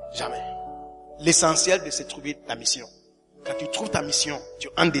 Jamais. L'essentiel, c'est de trouver ta mission. Quand tu trouves ta mission, tu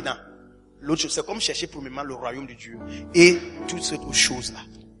entres dedans. L'autre chose, c'est comme chercher premièrement le royaume de Dieu et toutes ces autres choses-là.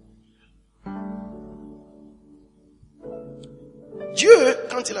 Dieu,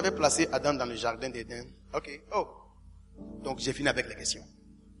 quand il avait placé Adam dans le jardin d'Éden, donc j'ai fini avec les questions.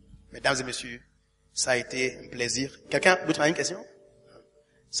 Mesdames et messieurs, ça a été un plaisir. Quelqu'un d'autre a une question?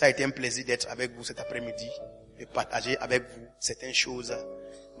 Ça a été un plaisir d'être avec vous cet après-midi, de partager avec vous certaines choses.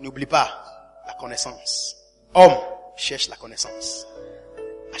 N'oublie pas la connaissance. Homme, cherche la connaissance.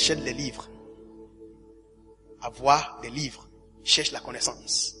 Achète les livres. Avoir des livres. Cherche la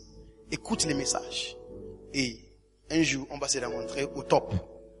connaissance. Écoute les messages. Et un jour, on va se rencontrer au top.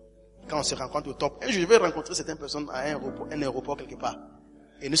 Quand on se rencontre au top, un jour, je vais rencontrer certaines personnes à un aéroport quelque part.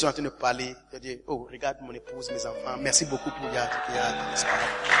 Et nous sommes en train de parler. Je dis, oh, regarde mon épouse, mes enfants. Merci beaucoup pour Yad.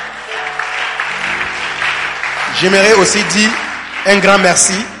 J'aimerais aussi dire un grand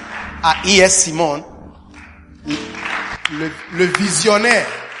merci à I.S. Simon, le visionnaire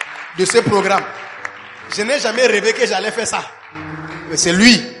de ce programme. Je n'ai jamais rêvé que j'allais faire ça. Mais c'est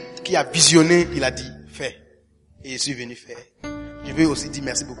lui qui a visionné, il a dit, fais. Et je suis venu faire. Je veux aussi dire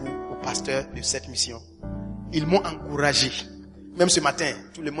merci beaucoup au pasteur de cette mission. Ils m'ont encouragé. Même ce matin,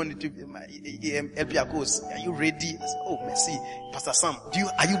 tout le monde était, LP à cause, are you ready? I said, oh, merci. Pastor Sam,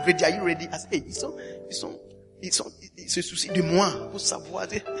 are you ready? Are you ready? I said, hey, ils se soucient de moi pour savoir.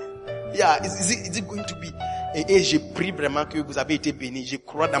 Yeah, is it going to be? Et j'ai pris vraiment que vous avez été bénis. Je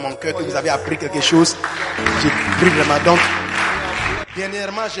crois dans mon cœur que vous avez appris quelque chose. J'ai pris vraiment. Donc,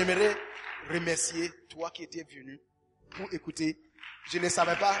 dernièrement, j'aimerais remercier toi qui étais venu pour écouter. Je ne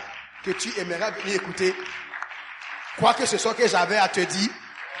savais pas que tu aimerais venir écouter quoi que ce soit que j'avais à te dire.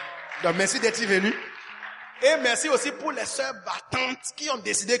 Donc, merci d'être venu. Et merci aussi pour les sœurs battantes qui ont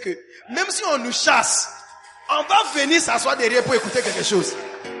décidé que même si on nous chasse, on va venir s'asseoir derrière pour écouter quelque chose.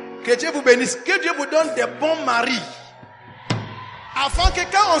 Que Dieu vous bénisse. Que Dieu vous donne des bons maris. Afin que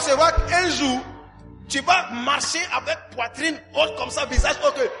quand on se voit un jour, tu vas marcher avec poitrine haute comme ça, visage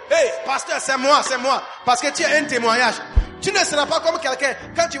haut que, hey, pasteur, c'est moi. Parce que tu as un témoignage. Tu ne seras pas comme quelqu'un,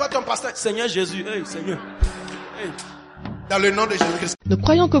 quand tu vois ton pasteur, Seigneur Jésus, hey, Seigneur. Hey. Dans le nom de Jésus-Christ. Nous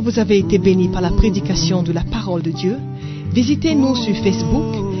croyons que vous avez été bénis par la prédication de la parole de Dieu. Visitez-nous sur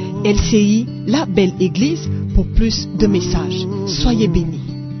Facebook, LCI, La Belle Église, pour plus de messages. Soyez bénis.